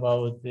asking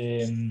about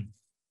the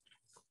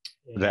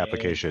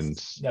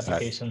applications. The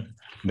application.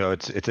 No,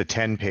 it's a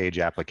 10-page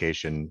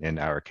application in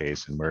our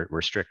case, and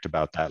we're strict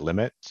about that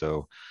limit.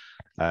 So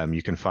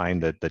you can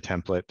find the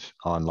template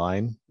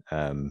online,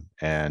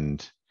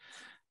 and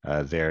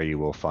there you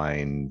will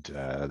find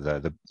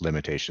the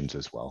limitations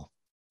as well.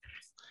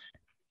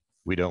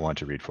 We don't want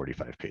to read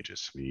 45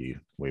 pages. We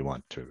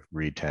want to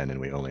read 10, and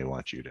we only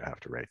want you to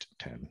have to write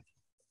 10.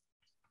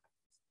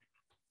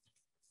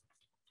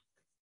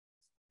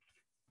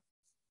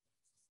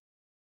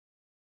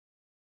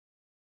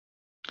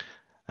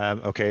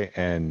 Okay,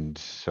 and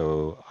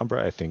so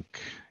Umbra, I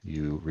think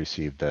you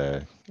received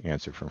the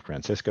answer from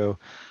Francisco.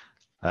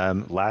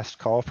 Last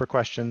call for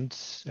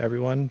questions,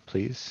 everyone,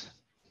 please.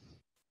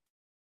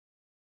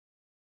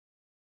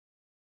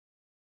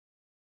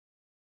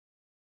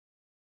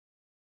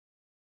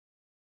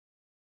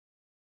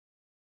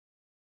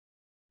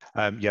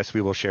 Yes,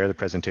 we will share the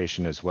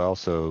presentation as well,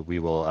 so we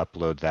will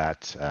upload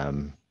that.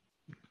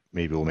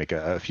 Maybe we'll make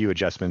a few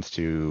adjustments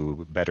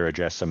to better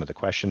address some of the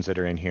questions that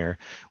are in here.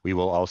 We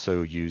will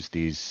also use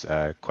these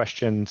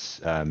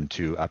questions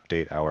to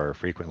update our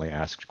frequently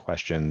asked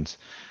questions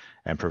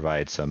and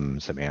provide some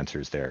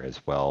answers there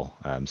as well.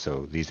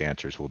 So these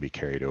answers will be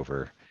carried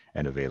over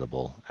and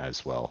available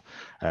as well.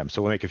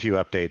 So we'll make a few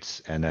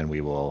updates and then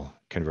we will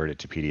convert it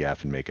to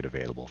PDF and make it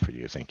available for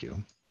you. Thank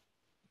you.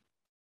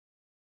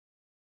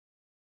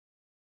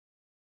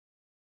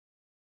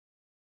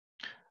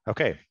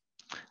 Okay.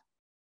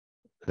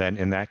 Then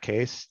in that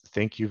case,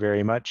 thank you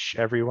very much,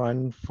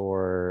 everyone,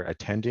 for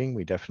attending.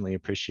 We definitely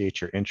appreciate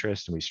your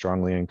interest and we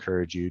strongly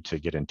encourage you to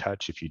get in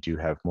touch if you do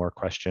have more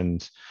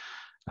questions.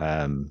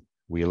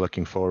 We are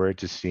looking forward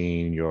to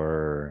seeing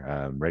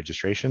your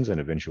registrations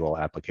and eventual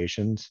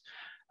applications.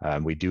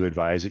 We do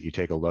advise that you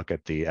take a look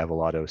at the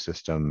Evolado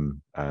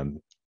system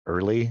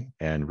early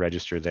and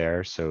register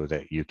there so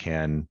that you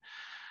can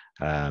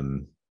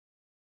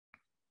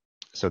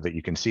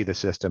see the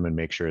system and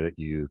make sure that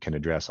you can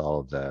address all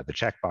of the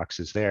check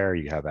boxes there.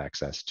 You have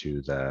access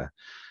to the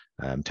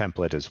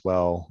template as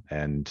well.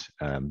 And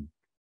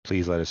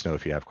please let us know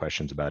if you have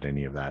questions about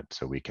any of that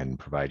so we can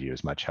provide you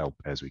as much help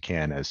as we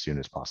can as soon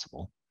as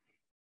possible.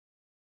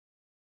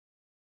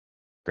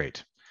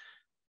 Great.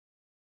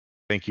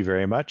 Thank you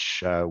very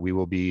much. We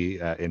will be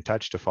in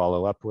touch to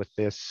follow up with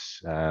this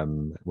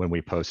when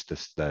we post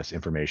this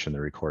information,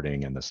 the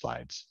recording and the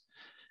slides.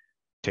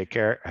 Take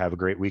care, have a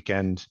great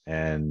weekend,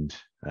 and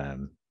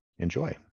enjoy.